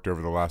you've worked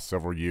over the last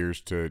several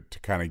years to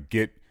kind of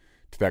get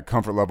to that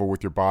comfort level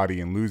with your body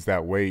and lose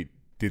that weight,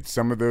 did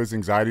some of those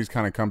anxieties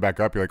kind of come back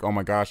up? You're like, oh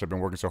my gosh, I've been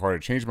working so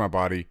hard to change my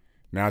body.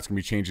 Now it's going to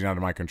be changing out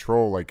of my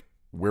control. Like,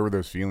 where were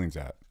those feelings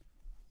at?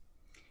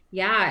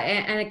 Yeah.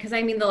 And because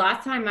I mean, the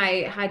last time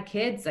I had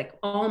kids, like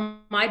all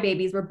my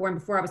babies were born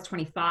before I was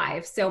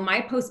 25. So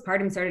my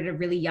postpartum started at a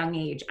really young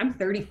age. I'm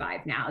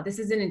 35 now. This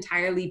is an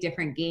entirely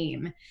different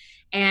game.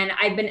 And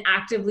I've been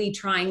actively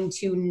trying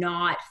to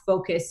not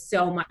focus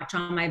so much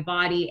on my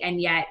body.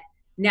 And yet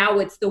now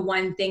it's the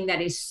one thing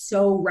that is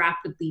so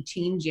rapidly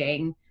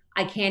changing.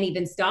 I can't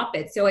even stop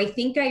it. So I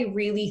think I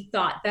really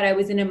thought that I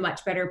was in a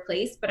much better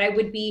place, but I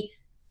would be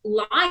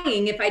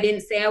lying if I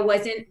didn't say I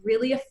wasn't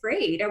really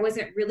afraid. I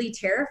wasn't really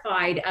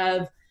terrified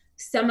of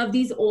some of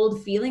these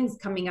old feelings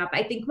coming up.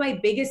 I think my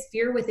biggest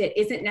fear with it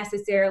isn't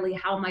necessarily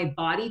how my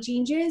body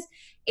changes,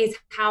 is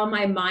how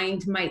my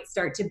mind might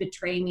start to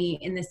betray me,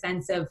 in the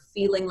sense of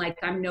feeling like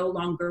I'm no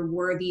longer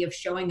worthy of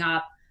showing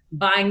up,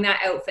 buying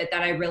that outfit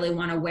that I really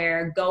want to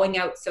wear, going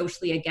out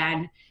socially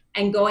again,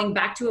 and going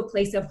back to a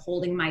place of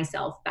holding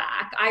myself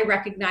back. I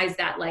recognize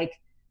that like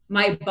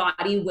my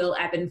body will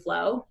ebb and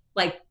flow.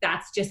 Like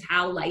that's just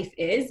how life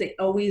is. It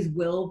always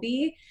will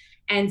be.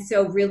 And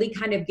so really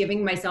kind of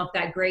giving myself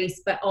that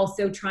grace, but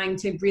also trying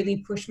to really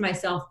push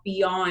myself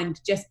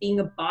beyond just being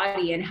a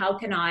body. And how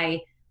can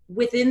I,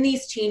 within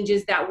these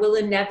changes that will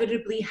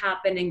inevitably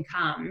happen and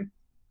come,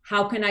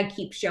 how can I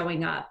keep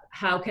showing up?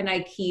 How can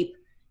I keep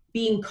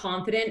being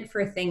confident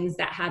for things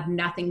that have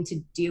nothing to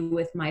do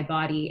with my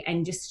body,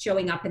 and just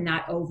showing up in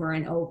that over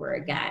and over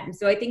again?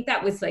 So I think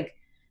that was like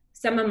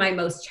some of my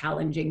most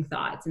challenging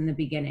thoughts in the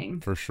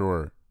beginning. For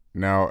sure.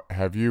 Now,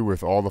 have you,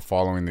 with all the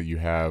following that you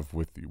have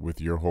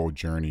with your whole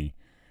journey,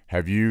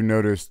 have you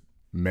noticed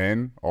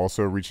men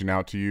also reaching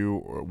out to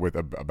you with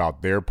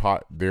about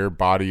their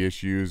body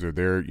issues or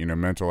their, you know,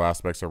 mental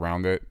aspects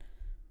around it?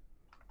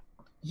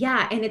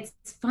 Yeah, and it's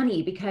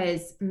funny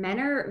because men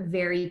are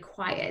very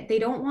quiet. They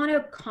don't want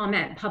to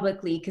comment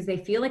publicly because they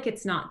feel like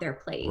it's not their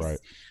place, Right.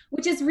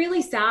 which is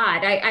really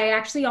sad. I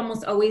actually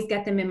almost always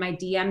get them in my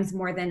DMs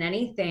more than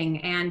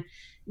anything. And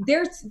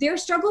their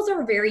struggles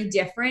are very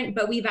different,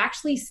 but we've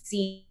actually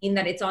seen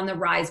that it's on the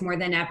rise more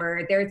than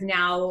ever. There's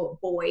now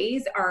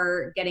boys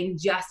are getting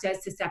just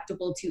as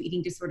susceptible to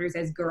eating disorders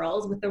as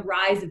girls with the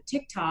rise of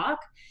TikTok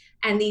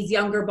and these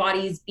younger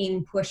bodies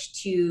being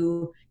pushed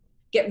to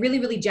get really,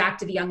 really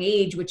jacked at a young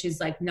age, which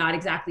is like not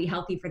exactly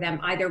healthy for them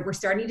either. We're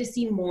starting to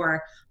see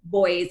more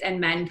boys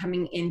and men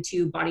coming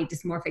into body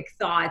dysmorphic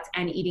thoughts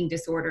and eating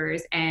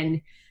disorders,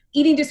 and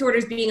eating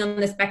disorders being on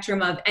the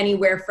spectrum of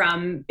anywhere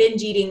from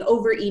binge eating,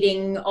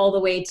 overeating, all the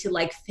way to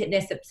like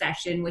fitness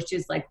obsession, which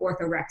is like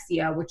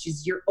orthorexia, which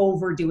is you're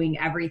overdoing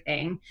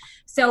everything.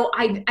 So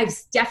I've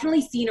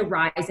definitely seen a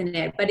rise in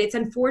it, but it's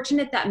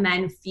unfortunate that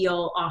men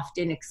feel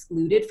often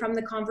excluded from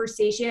the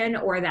conversation,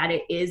 or that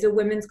it is a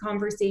women's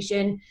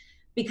conversation.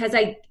 Because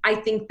I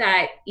think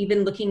that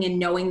even looking and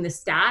knowing the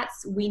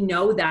stats, we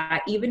know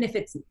that even if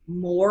it's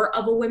more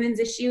of a women's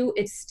issue,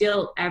 it's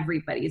still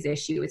everybody's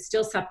issue. It's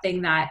still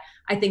something that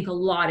I think a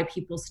lot of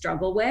people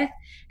struggle with.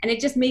 And it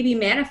just maybe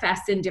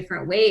manifests in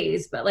different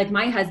ways. But like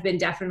my husband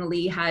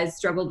definitely has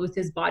struggled with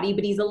his body,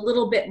 but he's a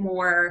little bit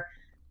more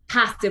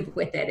passive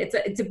with it.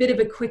 It's a bit of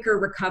a quicker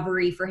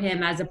recovery for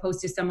him, as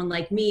opposed to someone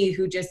like me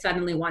who just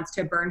suddenly wants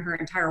to burn her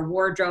entire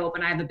wardrobe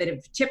and I have a bit of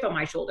a chip on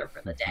my shoulder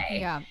for the day.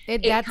 Yeah.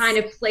 It kind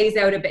of plays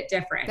out a bit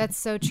different. That's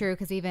so true.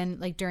 Because even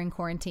like during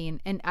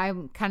quarantine, and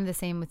I'm kind of the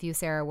same with you,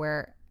 Sarah,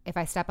 where if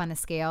I step on a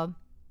scale,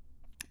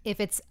 if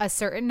it's a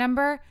certain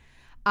number,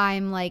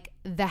 I'm like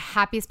the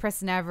happiest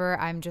person ever.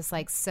 I'm just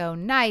like so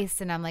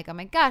nice. And I'm like, oh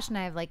my gosh. And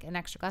I have like an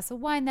extra glass of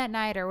wine that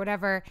night or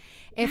whatever.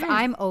 If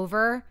I'm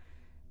over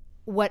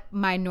what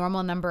my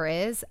normal number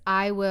is,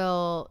 I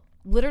will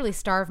literally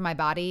starve my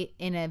body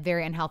in a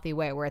very unhealthy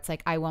way, where it's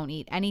like I won't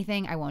eat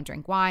anything, I won't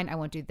drink wine, I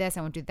won't do this,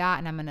 I won't do that,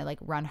 and I'm gonna like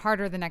run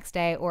harder the next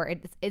day, or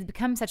it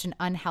becomes such an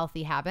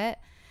unhealthy habit,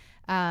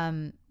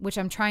 which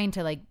I'm trying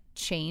to like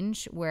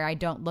change, where I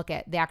don't look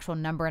at the actual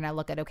number and I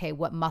look at, okay,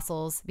 what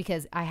muscles,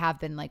 because I have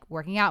been like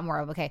working out more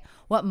of, okay,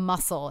 what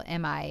muscle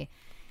am I,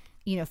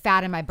 you know,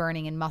 fat am I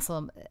burning and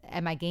muscle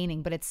am I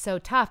gaining? But it's so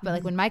tough. But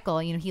like when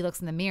Michael, you know, he looks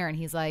in the mirror and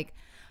he's like,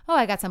 oh,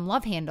 I got some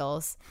love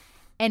handles.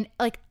 And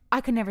like,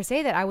 I could never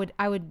say that.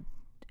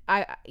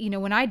 I you know,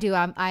 when I do,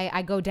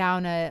 I go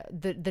down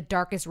the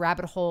darkest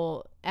rabbit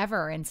hole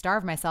ever and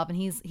starve myself. And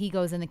he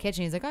goes in the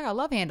kitchen. He's like, I got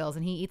love handles.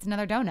 And he eats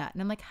another donut.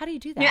 And I'm like, how do you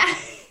do that? Yeah.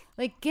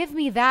 Like, give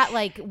me that,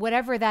 like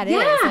whatever that is.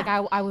 Like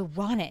I would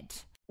want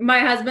it. My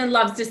husband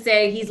loves to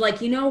say, he's like,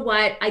 you know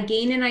what? I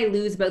gain and I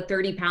lose about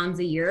 30 pounds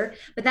a year,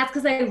 but that's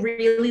because I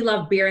really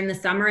love beer in the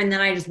summer and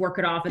then I just work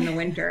it off in the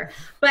winter.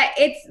 But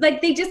it's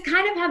like, they just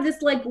kind of have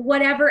this like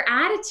whatever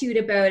attitude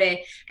about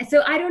it. And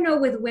so I don't know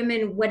with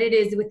women, what it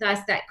is with us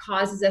that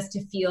causes us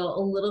to feel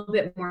a little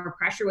bit more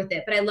pressure with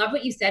it. But I love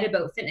what you said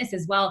about fitness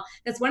as well.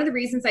 That's one of the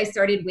reasons I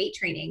started weight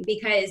training,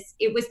 because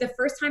it was the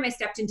first time I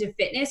stepped into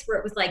fitness where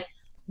it was like,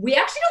 we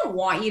actually don't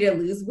want you to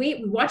lose weight.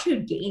 We want you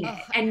to gain it.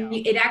 And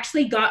it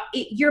actually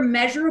your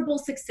measurable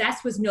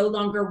success was no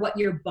longer what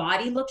your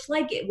body looked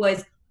like. It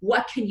was,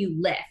 what can you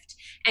lift?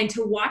 And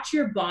to watch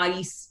your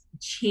body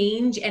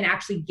change and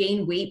actually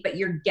gain weight, but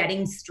you're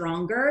getting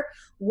stronger,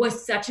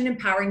 was such an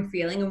empowering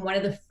feeling. And one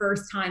of the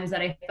first times that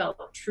I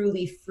felt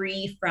truly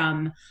free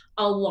from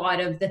a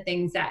lot of the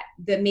things that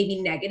the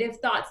maybe negative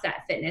thoughts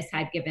that fitness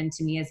had given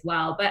to me as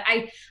well. But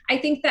I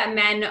think that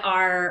men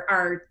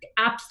are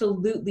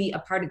absolutely a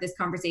part of this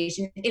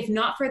conversation, if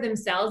not for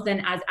themselves,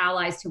 then as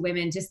allies to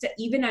women, just to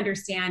even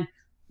understand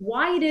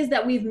why it is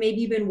that we've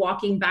maybe been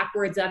walking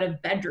backwards out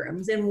of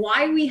bedrooms, and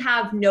why we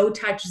have no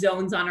touch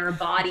zones on our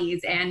bodies,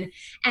 and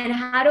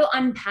how to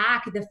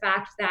unpack the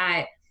fact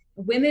that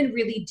women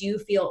really do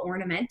feel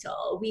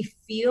ornamental. We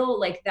feel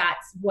like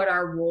that's what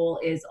our role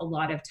is a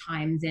lot of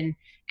times.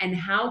 And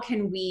how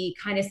can we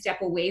kind of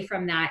step away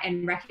from that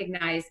and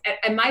recognize,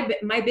 and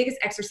my biggest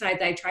exercise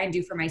I try and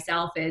do for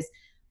myself is,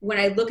 when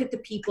I look at the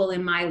people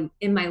in my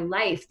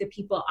life, the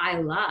people I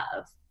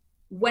love,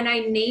 when I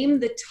name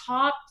the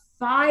top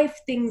 5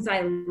 things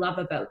I love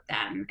about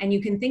them, and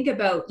you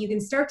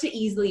can start to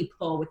easily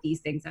pull what these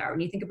things are.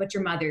 When you think about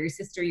your mother, your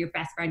sister, your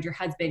best friend, your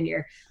husband,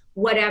 your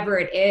whatever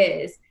it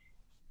is,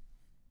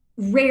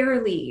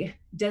 rarely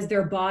does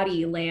their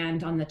body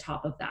land on the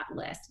top of that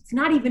list? It's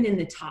not even in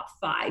the top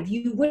 5.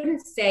 You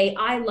wouldn't say,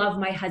 I love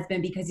my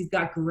husband because he's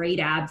got great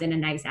abs and a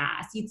nice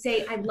ass. You'd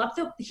say, I love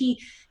that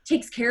he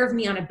takes care of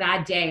me on a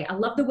bad day. I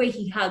love the way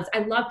he hugs. I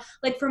love,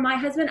 like for my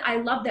husband, I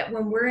love that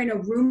when we're in a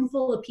room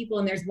full of people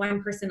and there's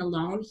one person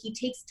alone, he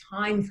takes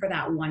time for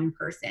that one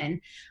person.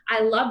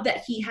 I love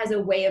that he has a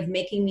way of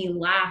making me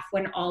laugh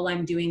when all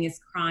I'm doing is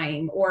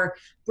crying, or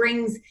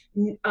brings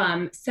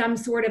some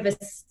sort of a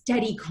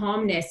steady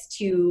calmness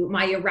to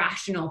my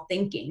irrational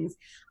thinkings.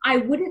 I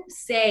wouldn't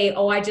say,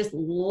 oh, I just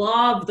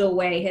love the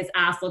way his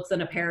ass looks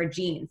in a pair of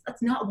jeans.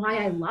 That's not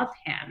why I love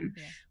him.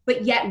 Yeah.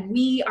 But yet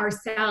we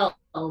ourselves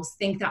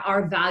think that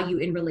our value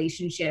in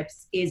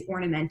relationships is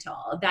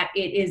ornamental, that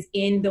it is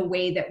in the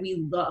way that we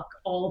look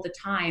all the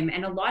time.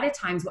 And a lot of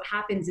times what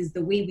happens is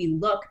the way we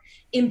look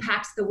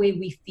impacts the way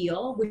we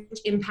feel, which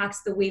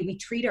impacts the way we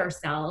treat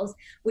ourselves,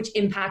 which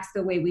impacts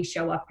the way we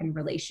show up in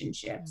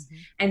relationships. Mm-hmm.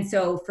 And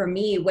so for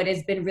me, what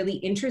has been really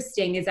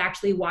interesting is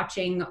actually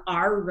watching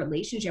our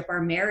relationship,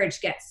 our marriage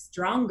get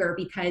stronger,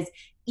 because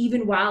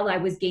even while I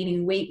was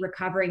gaining weight,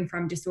 recovering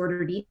from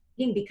disordered eating,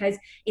 because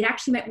it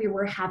actually meant we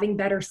were having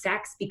better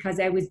sex, because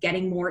I was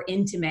getting more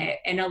intimate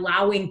and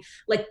allowing,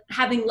 like,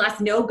 having less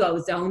no-go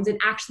zones and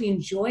actually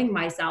enjoying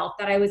myself,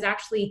 that I was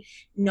actually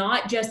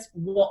not just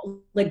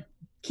like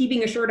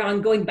keeping a shirt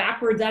on, going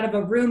backwards out of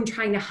a room,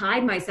 trying to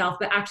hide myself,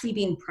 but actually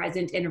being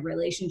present in a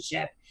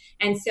relationship.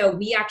 And so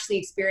we actually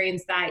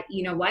experienced that,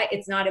 you know what,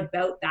 it's not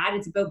about that.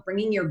 It's about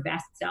bringing your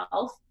best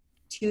self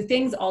to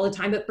things all the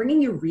time, but bringing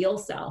your real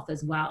self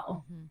as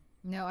well.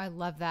 Mm-hmm. No, I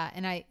love that.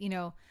 And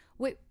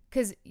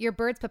because your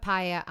Birds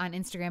Papaya on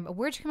Instagram,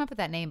 where'd you come up with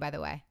that name, by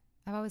the way?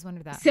 I've always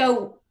wondered that.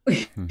 So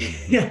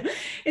yeah,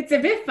 it's a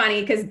bit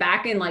funny because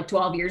back in like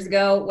 12 years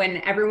ago, when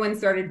everyone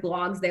started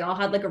blogs, they all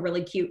had like a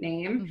really cute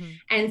name. Mm-hmm.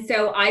 And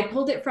so I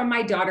pulled it from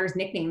my daughter's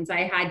nicknames.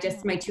 I had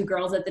just my 2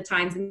 girls at the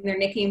times, and their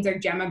nicknames are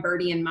Gemma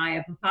Birdie and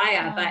Maya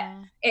Papaya. But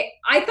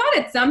I thought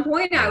at some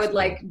point I would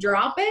like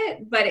drop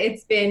it, but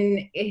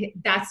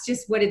that's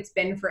just what it's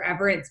been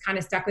forever. It's kind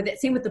of stuck with it.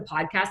 Same with the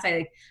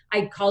podcast.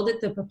 I called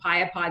it the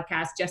Papaya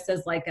Podcast just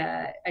as like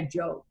a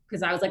joke,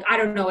 because I was like, I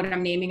don't know what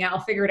I'm naming it. I'll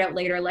figure it out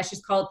later. Let's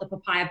just call it the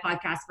Papaya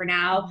Podcast for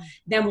now. Mm-hmm.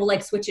 Then we'll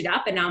like switch it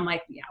up. And now I'm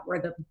like, yeah,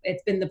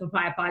 it's been the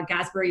Papaya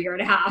Podcast for a year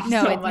and a half.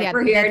 No, so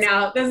we're here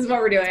now. This is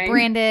what we're doing. It's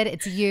branded.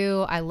 It's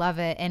you. I love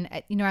it. And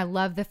I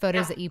love the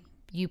photos that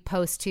you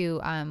post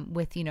too,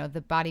 with,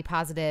 the body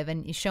positive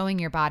and showing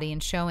your body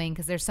and showing,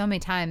 because there's so many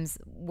times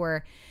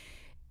where,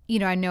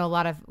 I know a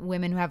lot of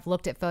women who have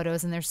looked at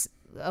photos, and there's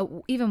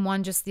even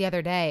one just the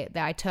other day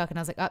that I took, and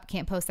I was like, oh,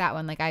 can't post that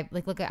one. Like I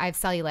have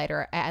cellulite,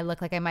 or I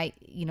look like I might,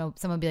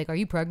 someone be like, are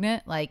you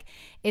pregnant? Like,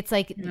 it's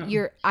like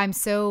I'm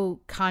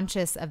so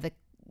conscious of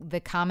the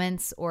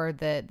comments or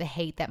the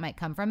hate that might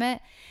come from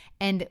it.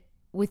 And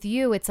with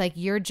you, it's like,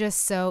 you're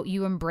just so,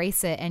 you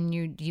embrace it, and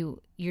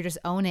you just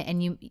own it,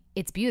 and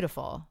it's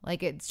beautiful.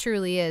 Like, it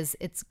truly is.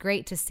 It's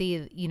great to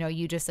see,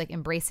 you just like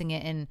embracing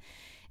it.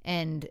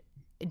 And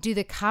do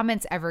the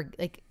comments ever,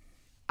 like,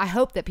 I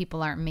hope that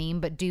people aren't mean,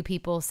 but do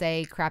people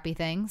say crappy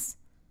things?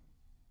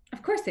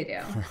 Of course they do.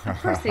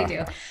 Of course they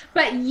do.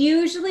 But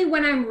usually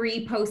when I'm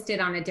reposted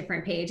on a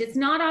different page, it's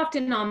not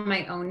often on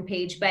my own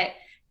page, but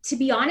to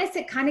be honest,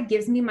 it kind of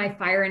gives me my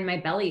fire in my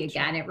belly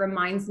again. It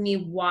reminds me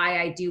why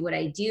I do what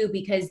I do,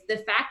 because the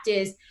fact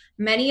is,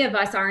 many of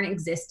us aren't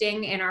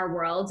existing in our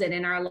worlds and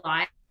in our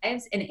lives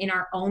and in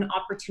our own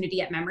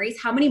opportunity at memories.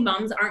 How many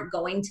moms aren't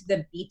going to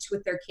the beach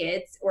with their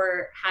kids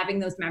or having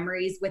those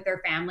memories with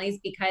their families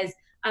because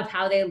of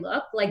how they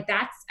look? Like,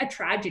 that's a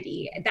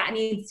tragedy that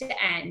needs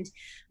to end.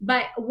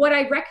 But what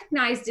I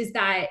recognized is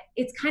that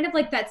it's kind of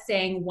like that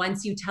saying,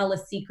 once you tell a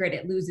secret,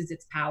 it loses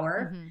its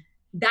power. Mm-hmm.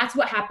 That's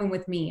what happened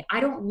with me. I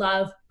don't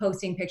love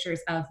posting pictures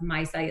of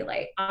my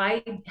cellulite.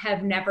 I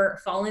have never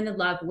fallen in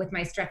love with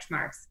my stretch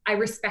marks. I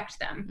respect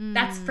them.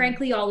 That's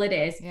frankly all it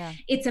is. Yeah.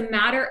 It's a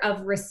matter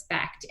of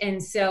respect.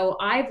 And so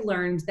I've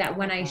learned that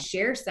when I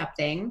share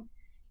something,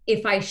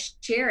 if I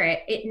share it,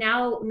 it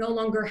now no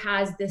longer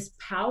has this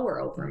power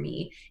over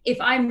me. If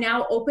I'm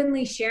now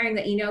openly sharing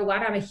that,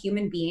 I'm a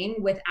human being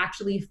with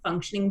actually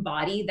functioning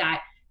body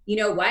that,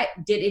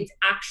 did its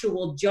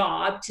actual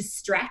job to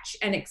stretch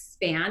and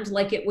expand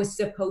like it was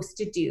supposed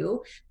to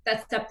do.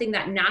 That's something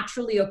that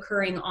naturally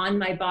occurring on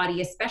my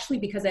body, especially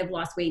because I've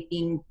lost weight,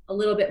 being a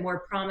little bit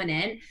more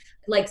prominent,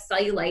 like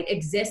cellulite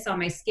exists on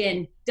my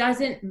skin,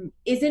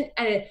 isn't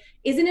a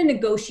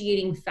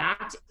negotiating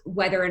fact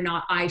whether or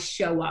not I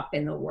show up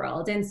in the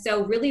world. And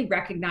so really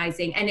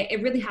recognizing, and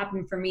it really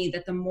happened for me,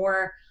 that the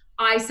more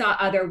I saw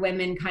other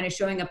women kind of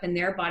showing up in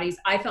their bodies,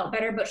 I felt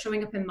better about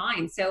showing up in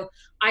mine. So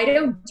I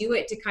don't do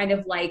it to kind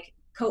of like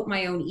coat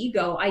my own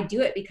ego. I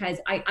do it because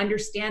I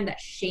understand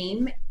that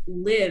shame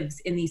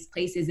lives in these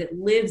places. It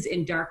lives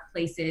in dark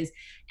places.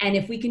 And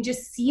if we can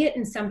just see it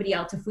in somebody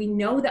else, if we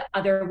know that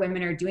other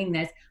women are doing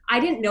this, I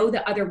didn't know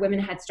that other women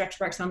had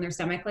stretch marks on their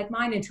stomach like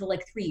mine until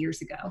like 3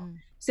 years ago.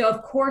 So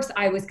of course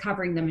I was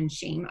covering them in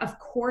shame. Of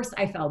course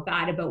I felt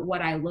bad about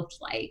what I looked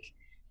like.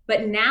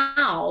 But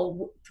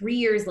now, 3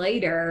 years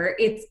later,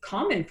 it's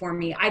common for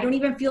me. I don't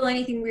even feel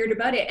anything weird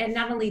about it. And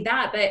not only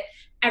that, but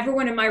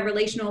everyone in my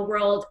relational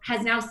world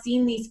has now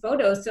seen these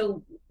photos.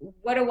 So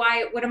what am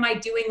I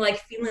doing? Like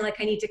feeling like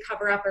I need to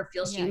cover up or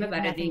feel shame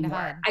about it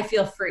anymore. I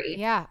feel free.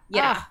 Yeah.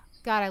 Yeah. Oh,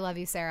 God, I love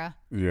you, Sarah.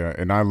 Yeah.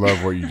 And I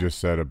love what you just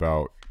said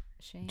about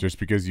Shame. just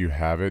because you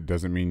have it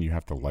doesn't mean you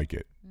have to like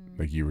it.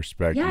 Like you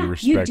respect it.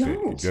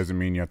 don't. It doesn't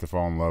mean you have to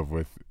fall in love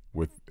with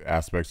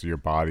aspects of your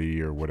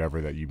body or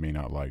whatever that you may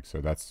not like. So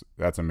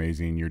that's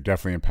amazing. You're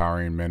definitely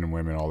empowering men and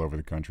women all over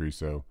the country.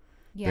 So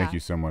thank you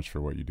so much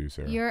for what you do,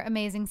 Sarah. You're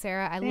amazing,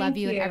 Sarah. I love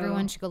you. And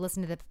everyone should go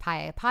listen to the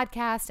Papaya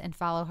podcast and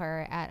follow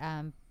her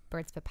at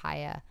Birds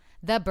Papaya.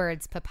 The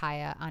Birds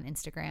Papaya on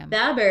Instagram.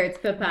 The Birds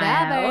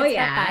Papaya.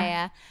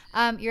 Papaya.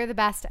 You're the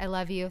best. I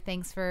love you.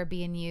 Thanks for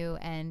being you.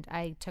 And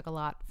I took a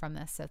lot from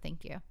this. So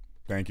thank you.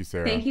 Thank you,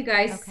 Sarah. Thank you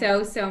guys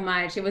so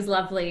much. It was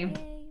lovely.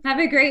 Yay. Have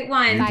a great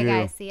one. Bye,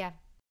 guys. See ya.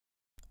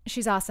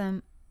 She's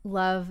awesome.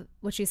 Love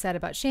what she said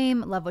about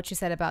shame. Love what she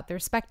said about the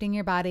respecting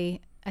your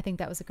body. I think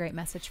that was a great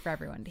message for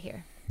everyone to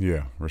hear.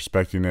 Yeah.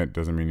 Respecting it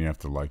doesn't mean you have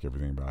to like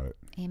everything about it.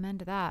 Amen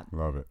to that.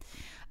 Love it.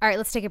 All right,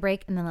 let's take a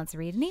break and then let's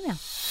read an email.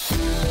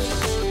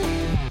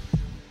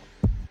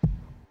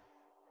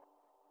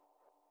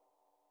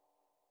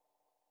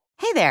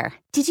 Hey there.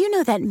 Did you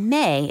know that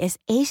May is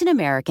Asian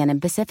American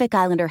and Pacific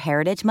Islander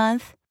Heritage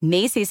Month?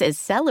 Macy's is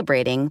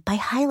celebrating by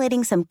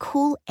highlighting some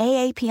cool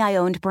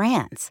AAPI-owned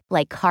brands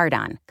like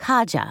Cardon,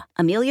 Kaja,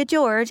 Amelia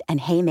George,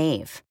 and Hey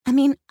Mave. I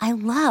mean, I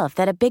love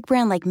that a big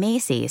brand like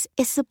Macy's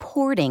is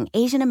supporting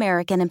Asian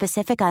American and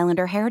Pacific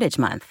Islander Heritage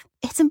Month.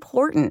 It's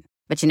important.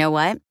 But you know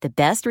what? The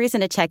best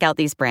reason to check out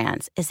these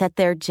brands is that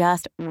they're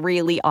just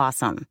really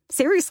awesome.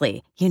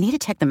 Seriously, you need to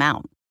check them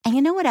out. And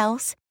you know what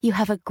else? You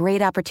have a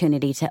great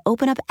opportunity to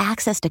open up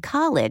access to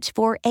college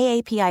for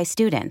AAPI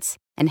students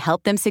and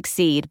help them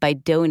succeed by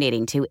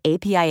donating to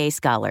APIA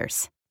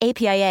Scholars.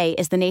 APIA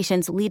is the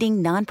nation's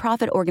leading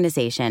nonprofit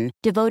organization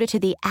devoted to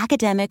the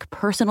academic,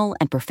 personal,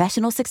 and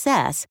professional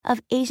success of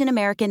Asian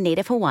American,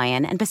 Native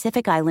Hawaiian, and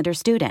Pacific Islander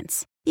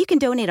students. You can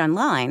donate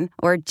online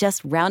or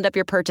just round up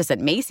your purchase at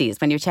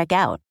Macy's when you check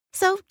out.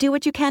 So do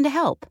what you can to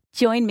help.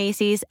 Join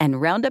Macy's and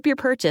round up your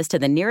purchase to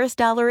the nearest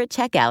dollar at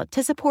checkout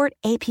to support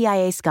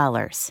APIA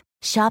Scholars.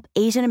 Shop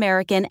Asian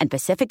American and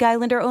Pacific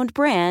Islander-owned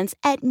brands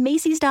at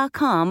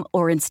Macy's.com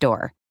or in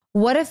store.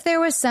 What if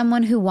there was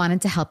someone who wanted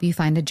to help you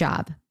find a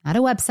job? Not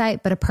a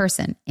website, but a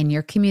person in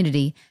your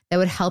community that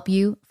would help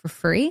you for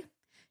free?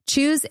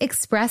 Choose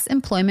Express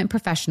Employment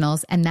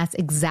Professionals, and that's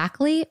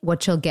exactly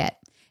what you'll get.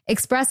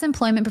 Express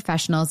Employment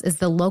Professionals is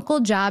the local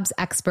jobs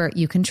expert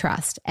you can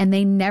trust, and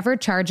they never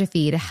charge a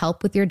fee to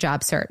help with your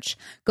job search.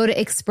 Go to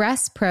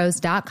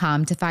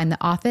expresspros.com to find the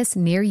office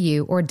near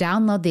you or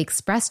download the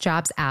Express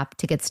Jobs app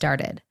to get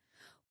started.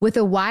 With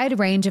a wide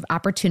range of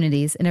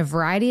opportunities in a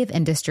variety of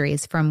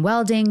industries, from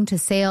welding to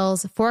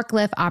sales,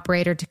 forklift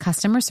operator to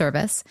customer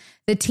service,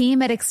 the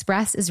team at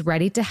Express is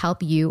ready to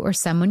help you or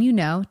someone you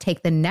know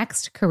take the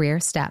next career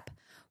step.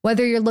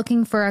 Whether you're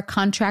looking for a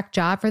contract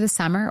job for the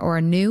summer or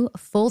a new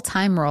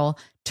full-time role,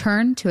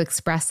 turn to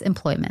Express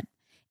Employment.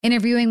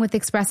 Interviewing with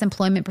Express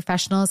Employment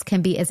Professionals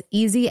can be as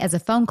easy as a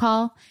phone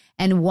call,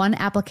 and one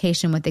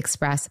application with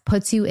Express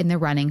puts you in the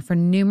running for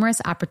numerous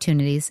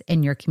opportunities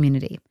in your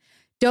community.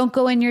 Don't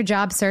go in your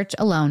job search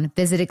alone.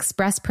 Visit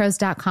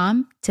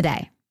expresspros.com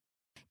today.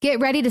 Get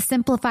ready to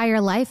simplify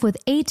your life with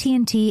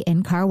AT&T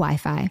in-car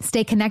Wi-Fi.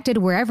 Stay connected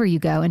wherever you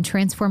go and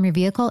transform your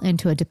vehicle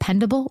into a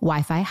dependable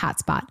Wi-Fi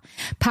hotspot.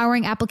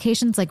 Powering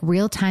applications like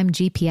real-time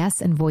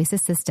GPS and voice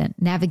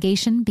assistant,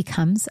 navigation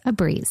becomes a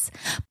breeze.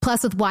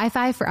 Plus, with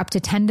Wi-Fi for up to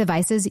 10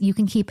 devices, you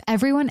can keep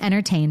everyone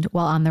entertained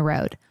while on the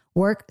road.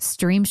 Work,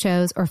 stream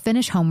shows, or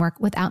finish homework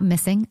without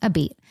missing a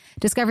beat.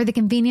 Discover the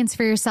convenience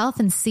for yourself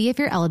and see if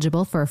you're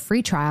eligible for a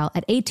free trial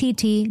at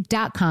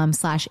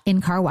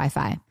att.com/in-car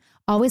Wi-Fi.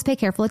 Always pay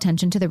careful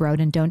attention to the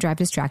road and don't drive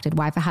distracted.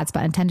 Wi-Fi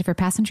hotspot intended for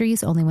passenger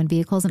use only when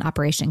vehicles in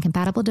operation.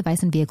 Compatible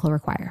device and vehicle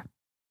require.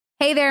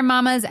 Hey there,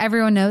 mamas.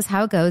 Everyone knows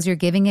how it goes. You're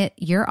giving it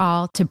your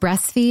all to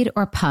breastfeed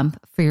or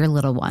pump for your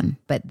little one.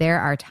 But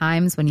there are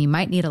times when you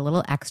might need a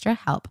little extra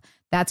help.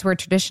 That's where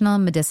traditional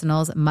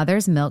medicinals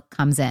Mother's Milk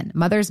comes in.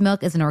 Mother's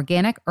Milk is an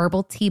organic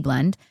herbal tea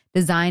blend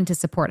designed to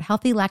support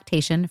healthy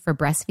lactation for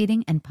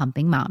breastfeeding and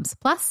pumping moms.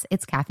 Plus,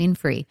 it's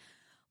caffeine-free.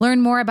 Learn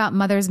more about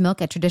Mother's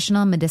Milk at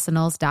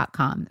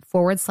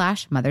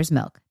traditionalmedicinals.com/Mother's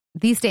Milk.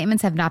 These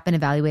statements have not been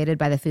evaluated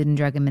by the Food and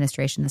Drug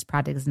Administration. This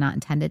product is not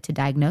intended to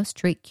diagnose,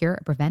 treat, cure, or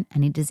prevent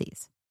any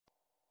disease.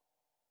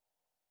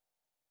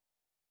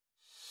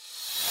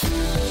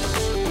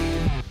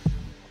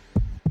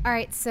 All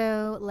right,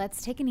 so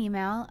let's take an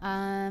email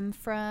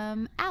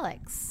from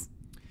Alex.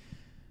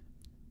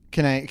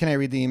 Can I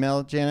read the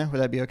email, Jana? Would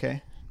that be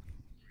okay?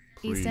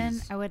 Easton,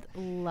 Please. I would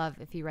love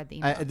if you read the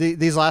email.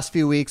 These last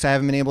few weeks, I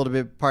haven't been able to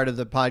be part of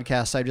the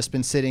podcast. I've just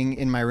been sitting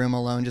in my room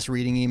alone, just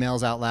reading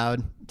emails out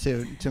loud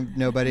to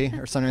nobody,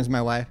 or sometimes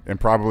my wife. And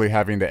probably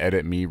having to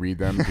edit me read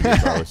them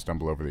because I always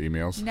stumble over the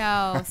emails.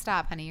 No,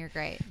 stop, honey. You're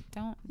great.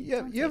 Don't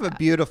You say have a that.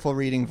 beautiful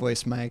reading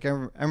voice, Mike.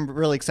 I'm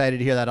really excited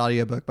to hear that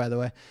audiobook, by the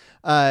way.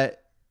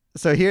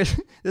 So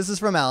this is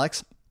from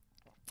Alex.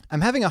 I'm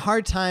having a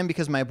hard time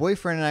because my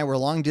boyfriend and I were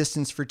long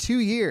distance for 2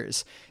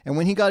 years. And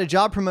when he got a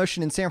job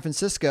promotion in San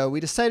Francisco, we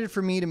decided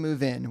for me to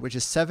move in, which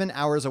is 7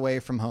 hours away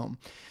from home.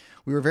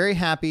 We were very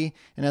happy.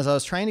 And as I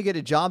was trying to get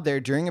a job there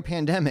during a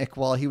pandemic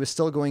while he was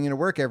still going into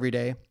work every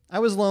day, I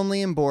was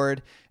lonely and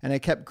bored, and I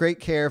kept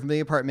great care of the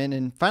apartment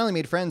and finally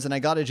made friends, and I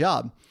got a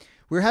job.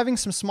 We were having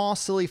some small,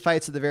 silly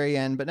fights at the very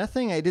end, but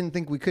nothing I didn't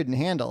think we couldn't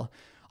handle.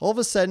 All of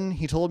a sudden,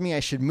 he told me I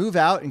should move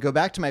out and go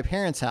back to my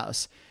parents'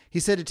 house. He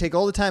said it'd take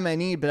all the time I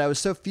need, but I was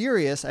so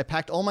furious, I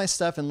packed all my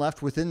stuff and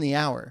left within the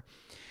hour.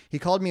 He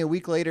called me a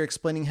week later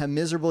explaining how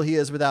miserable he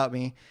is without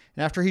me,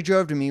 and after he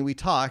drove to me, we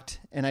talked,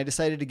 and I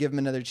decided to give him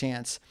another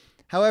chance.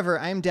 However,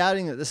 I am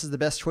doubting that this is the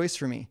best choice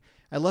for me.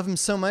 I love him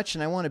so much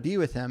and I want to be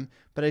with him,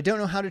 but I don't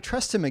know how to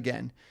trust him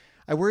again.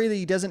 I worry that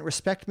he doesn't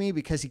respect me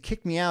because he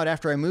kicked me out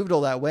after I moved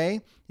all that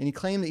way, and he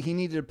claimed that he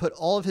needed to put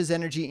all of his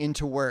energy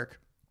into work.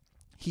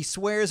 He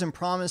swears and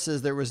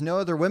promises there was no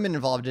other women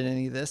involved in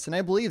any of this, and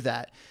I believe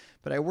that.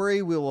 But I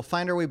worry we will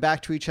find our way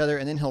back to each other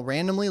and then he'll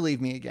randomly leave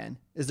me again.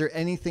 Is there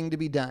anything to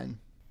be done?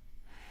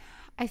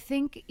 I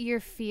think your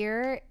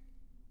fear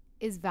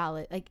is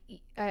valid. Like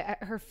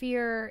her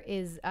fear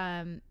is it's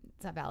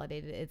not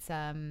validated. It's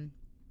how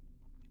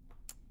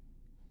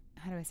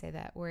do I say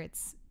that? Where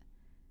it's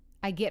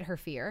I get her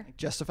fear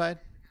Justified?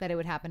 that it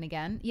would happen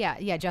again.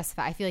 Yeah,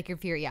 justified. I feel like your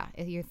fear,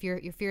 your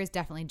fear is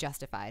definitely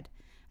justified.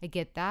 I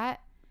get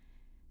that.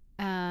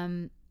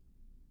 I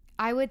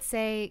would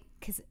say,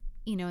 because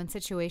in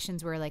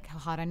situations where like,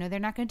 how do I know they're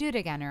not going to do it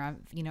again? Or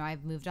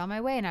I've moved on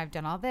my way and I've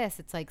done all this.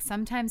 It's like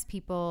sometimes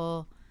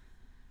people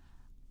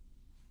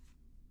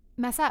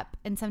mess up,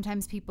 and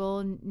sometimes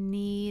people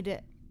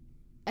need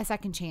a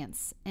second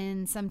chance,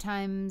 and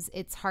sometimes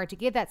it's hard to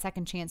give that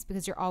second chance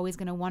because you're always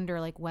going to wonder,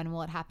 like, when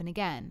will it happen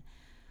again?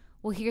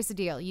 Well, here's the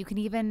deal. You can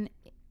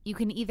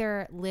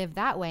either live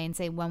that way and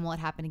say, when will it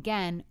happen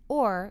again?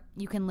 Or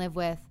you can live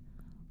with,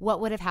 what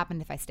would have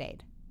happened if I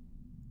stayed?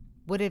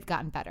 Would it have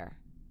gotten better?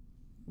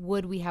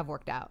 Would we have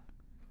worked out?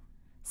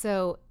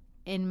 So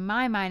in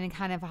my mind, and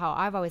kind of how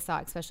I've always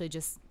thought, especially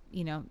just,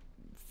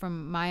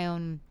 from my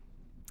own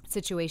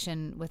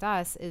situation with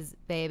us, is,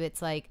 babe,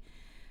 it's like,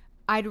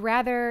 I'd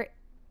rather,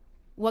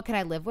 what can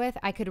I live with?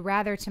 I could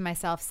rather to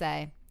myself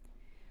say,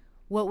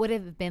 what would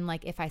it have been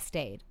like if I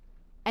stayed?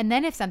 And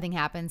then if something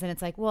happens and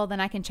it's like, well, then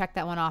I can check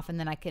that one off and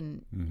then I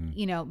can,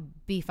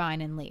 be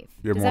fine and leave.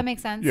 Does that make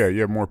sense? Yeah,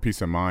 you have more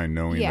peace of mind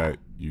knowing Yeah. that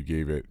you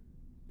gave it.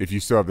 If you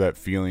still have that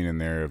feeling in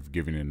there of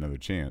giving it another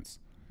chance,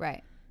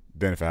 Right.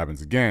 then if it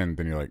happens again,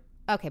 then you're like,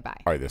 Okay,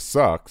 bye. all right, this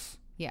sucks.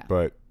 Yeah.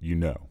 But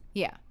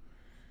Yeah.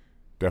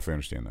 definitely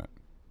understand that.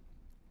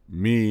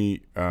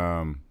 Me,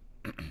 how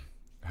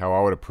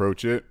I would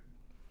approach it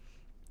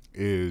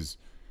is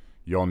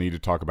y'all need to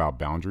talk about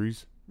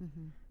boundaries,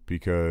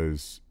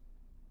 because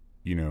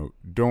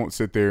don't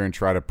sit there and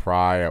try to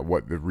pry at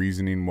what the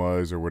reasoning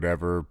was or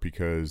whatever,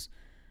 because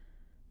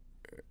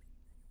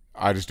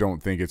I just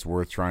don't think it's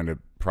worth trying to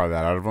pry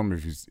that out of him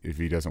if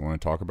he doesn't want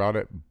to talk about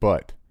it.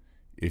 But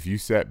if you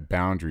set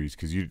boundaries,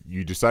 because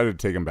you decided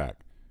to take him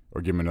back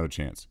or give him another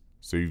chance,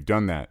 so you've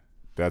done that,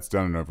 that's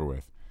done and over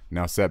with.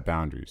 Now set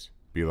boundaries.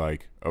 Be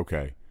like,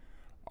 okay,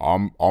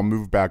 I'll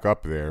move back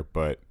up there,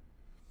 but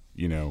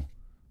you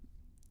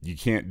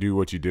can't do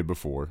what you did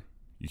before.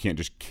 You can't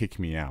just kick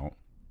me out.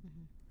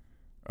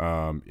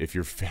 If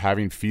you're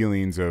having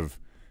feelings of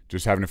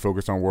just having to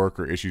focus on work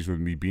or issues with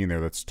me being there,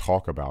 let's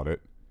talk about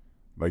it.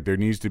 Like, there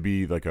needs to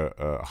be like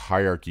a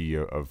hierarchy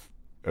of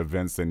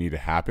events that need to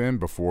happen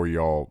before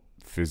y'all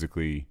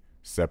physically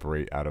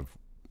separate out of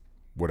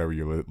whatever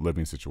your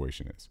living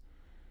situation is.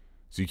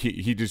 So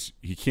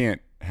he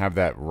can't have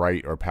that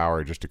right or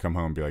power just to come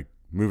home and be like,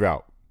 move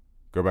out,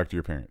 go back to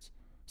your parents,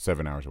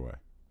 7 hours away.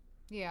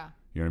 Yeah.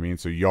 You know what I mean?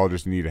 So y'all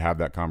just need to have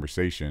that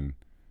conversation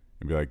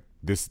and be like,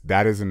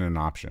 that isn't an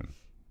option.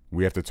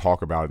 We have to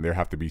talk about it, and there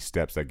have to be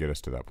steps that get us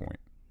to that point.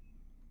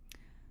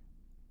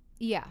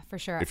 Yeah, for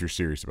sure. If you're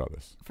serious about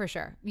this. For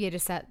sure. Yeah,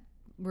 just set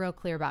real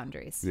clear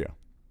boundaries. Yeah.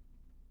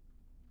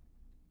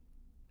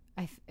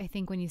 I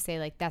think when you say,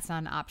 like, that's not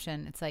an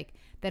option, it's like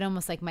that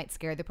almost like might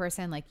scare the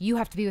person. Like, you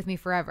have to be with me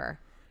forever.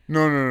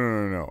 No.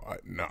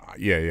 No.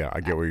 Yeah. I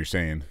get what you're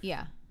saying.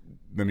 Yeah.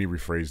 Let me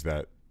rephrase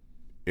that.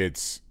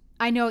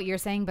 I know what you're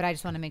saying, but I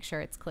just want to make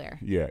sure it's clear.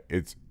 Yeah.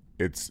 It's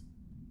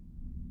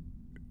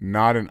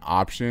not an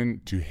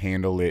option to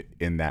handle it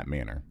in that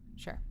manner.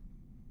 Sure.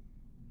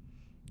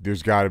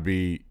 There's got to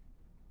be,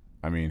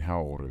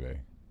 how old are they?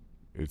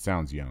 It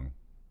sounds young.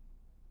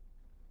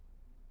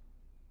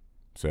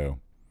 So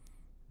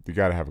you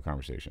got to have a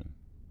conversation.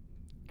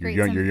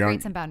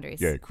 Create some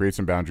boundaries. Yeah, create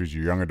some boundaries.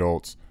 You're young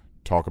adults.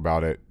 Talk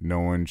about it. No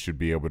one should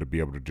be able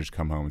to just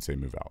come home and say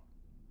move out.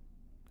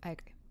 I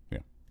agree. Yeah.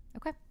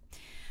 Okay.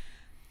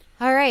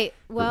 All right.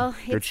 Well,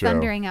 Good it's show.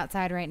 thundering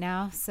outside right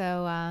now,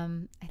 so I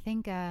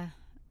think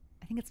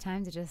it's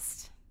time to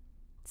just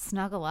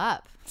snuggle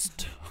up.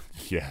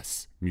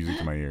 Yes. Music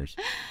to my ears.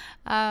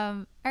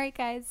 All right,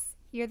 guys.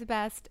 You're the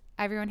best.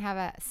 Everyone have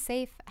a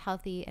safe,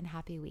 healthy, and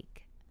happy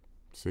week.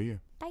 See ya.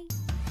 Bye.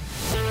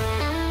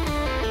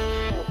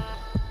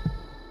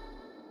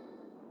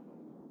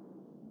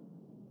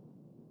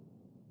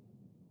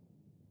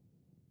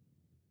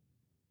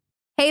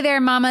 Hey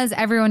there, mamas.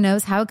 Everyone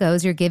knows how it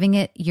goes. You're giving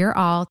it your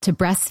all to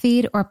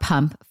breastfeed or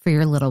pump for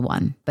your little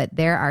one. But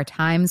there are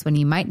times when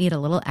you might need a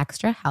little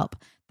extra help.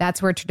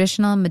 That's where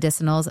Traditional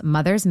Medicinals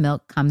Mother's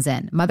Milk comes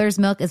in. Mother's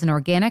Milk is an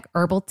organic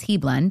herbal tea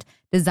blend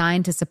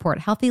designed to support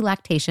healthy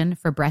lactation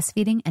for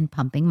breastfeeding and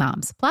pumping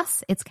moms.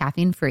 Plus, it's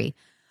caffeine-free.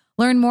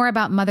 Learn more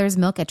about Mother's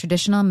Milk at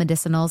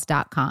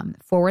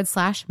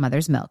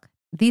traditionalmedicinals.com/Mother's Milk.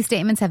 These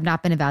statements have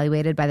not been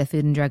evaluated by the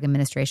Food and Drug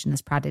Administration.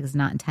 This product is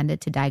not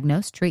intended to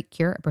diagnose, treat,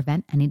 cure, or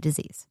prevent any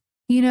disease.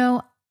 You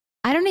know,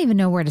 I don't even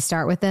know where to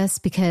start with this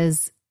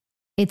because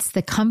it's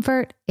the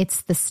comfort,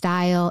 it's the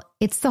style,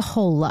 it's the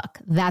whole look.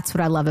 That's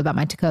what I love about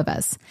my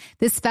Tecovas.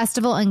 This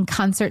festival and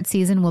concert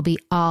season will be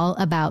all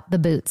about the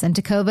boots, and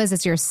Tecovas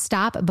is your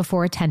stop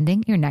before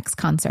attending your next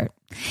concert.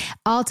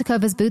 All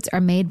Tecovas boots are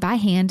made by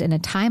hand in a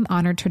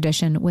time-honored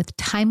tradition with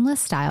timeless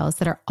styles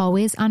that are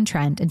always on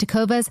trend. And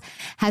Tecovas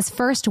has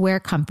first wear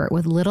comfort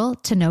with little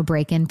to no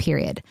break-in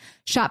period.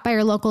 Shop by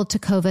your local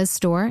Tecovas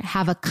store,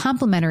 have a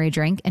complimentary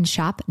drink, and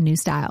shop new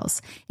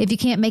styles. If you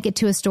can't make it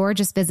to a store,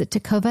 just visit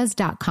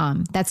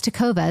Tecovas.com. That's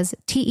Tecovas,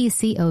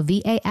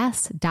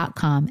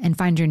 Tecovas.com, and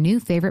find your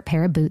new favorite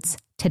pair of boots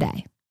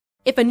today.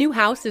 If a new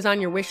house is on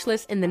your wish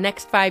list in the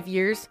next 5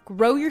 years,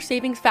 grow your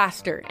savings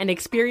faster and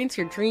experience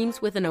your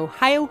dreams with an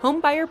Ohio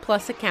Homebuyer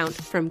Plus account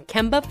from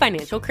Kemba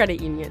Financial Credit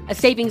Union. A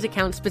savings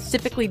account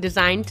specifically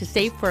designed to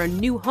save for a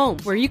new home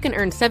where you can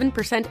earn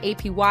 7%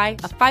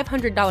 APY, a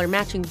 $500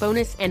 matching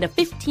bonus, and a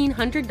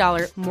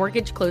 $1,500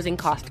 mortgage closing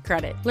cost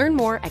credit. Learn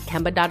more at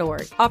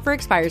Kemba.org. Offer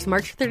expires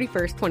March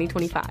 31st,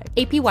 2025.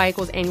 APY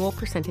equals annual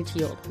percentage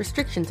yield.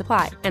 Restrictions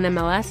apply.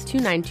 NMLS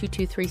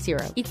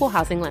 292230. Equal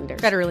housing lender.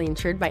 Federally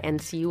insured by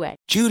NCUA.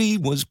 Judy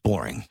was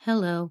boring.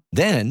 Hello.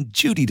 Then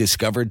Judy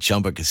discovered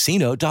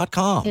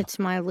ChumbaCasino.com. It's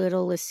my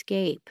little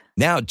escape.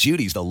 Now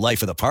Judy's the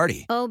life of the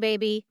party. Oh,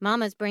 baby,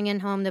 mama's bringing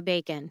home the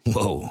bacon.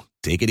 Whoa,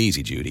 take it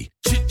easy, Judy.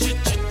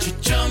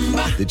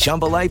 The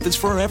Chumba life is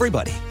for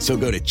everybody. So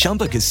go to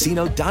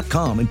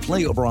ChumbaCasino.com and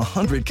play over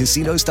 100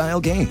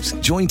 casino-style games.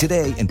 Join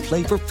today and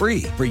play for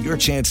free for your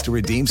chance to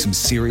redeem some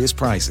serious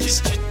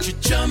prizes.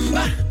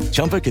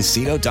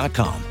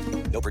 ChumbaCasino.com.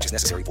 No purchase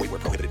necessary. Void where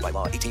prohibited by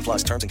law.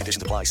 18+ terms and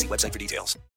conditions apply. See website for details.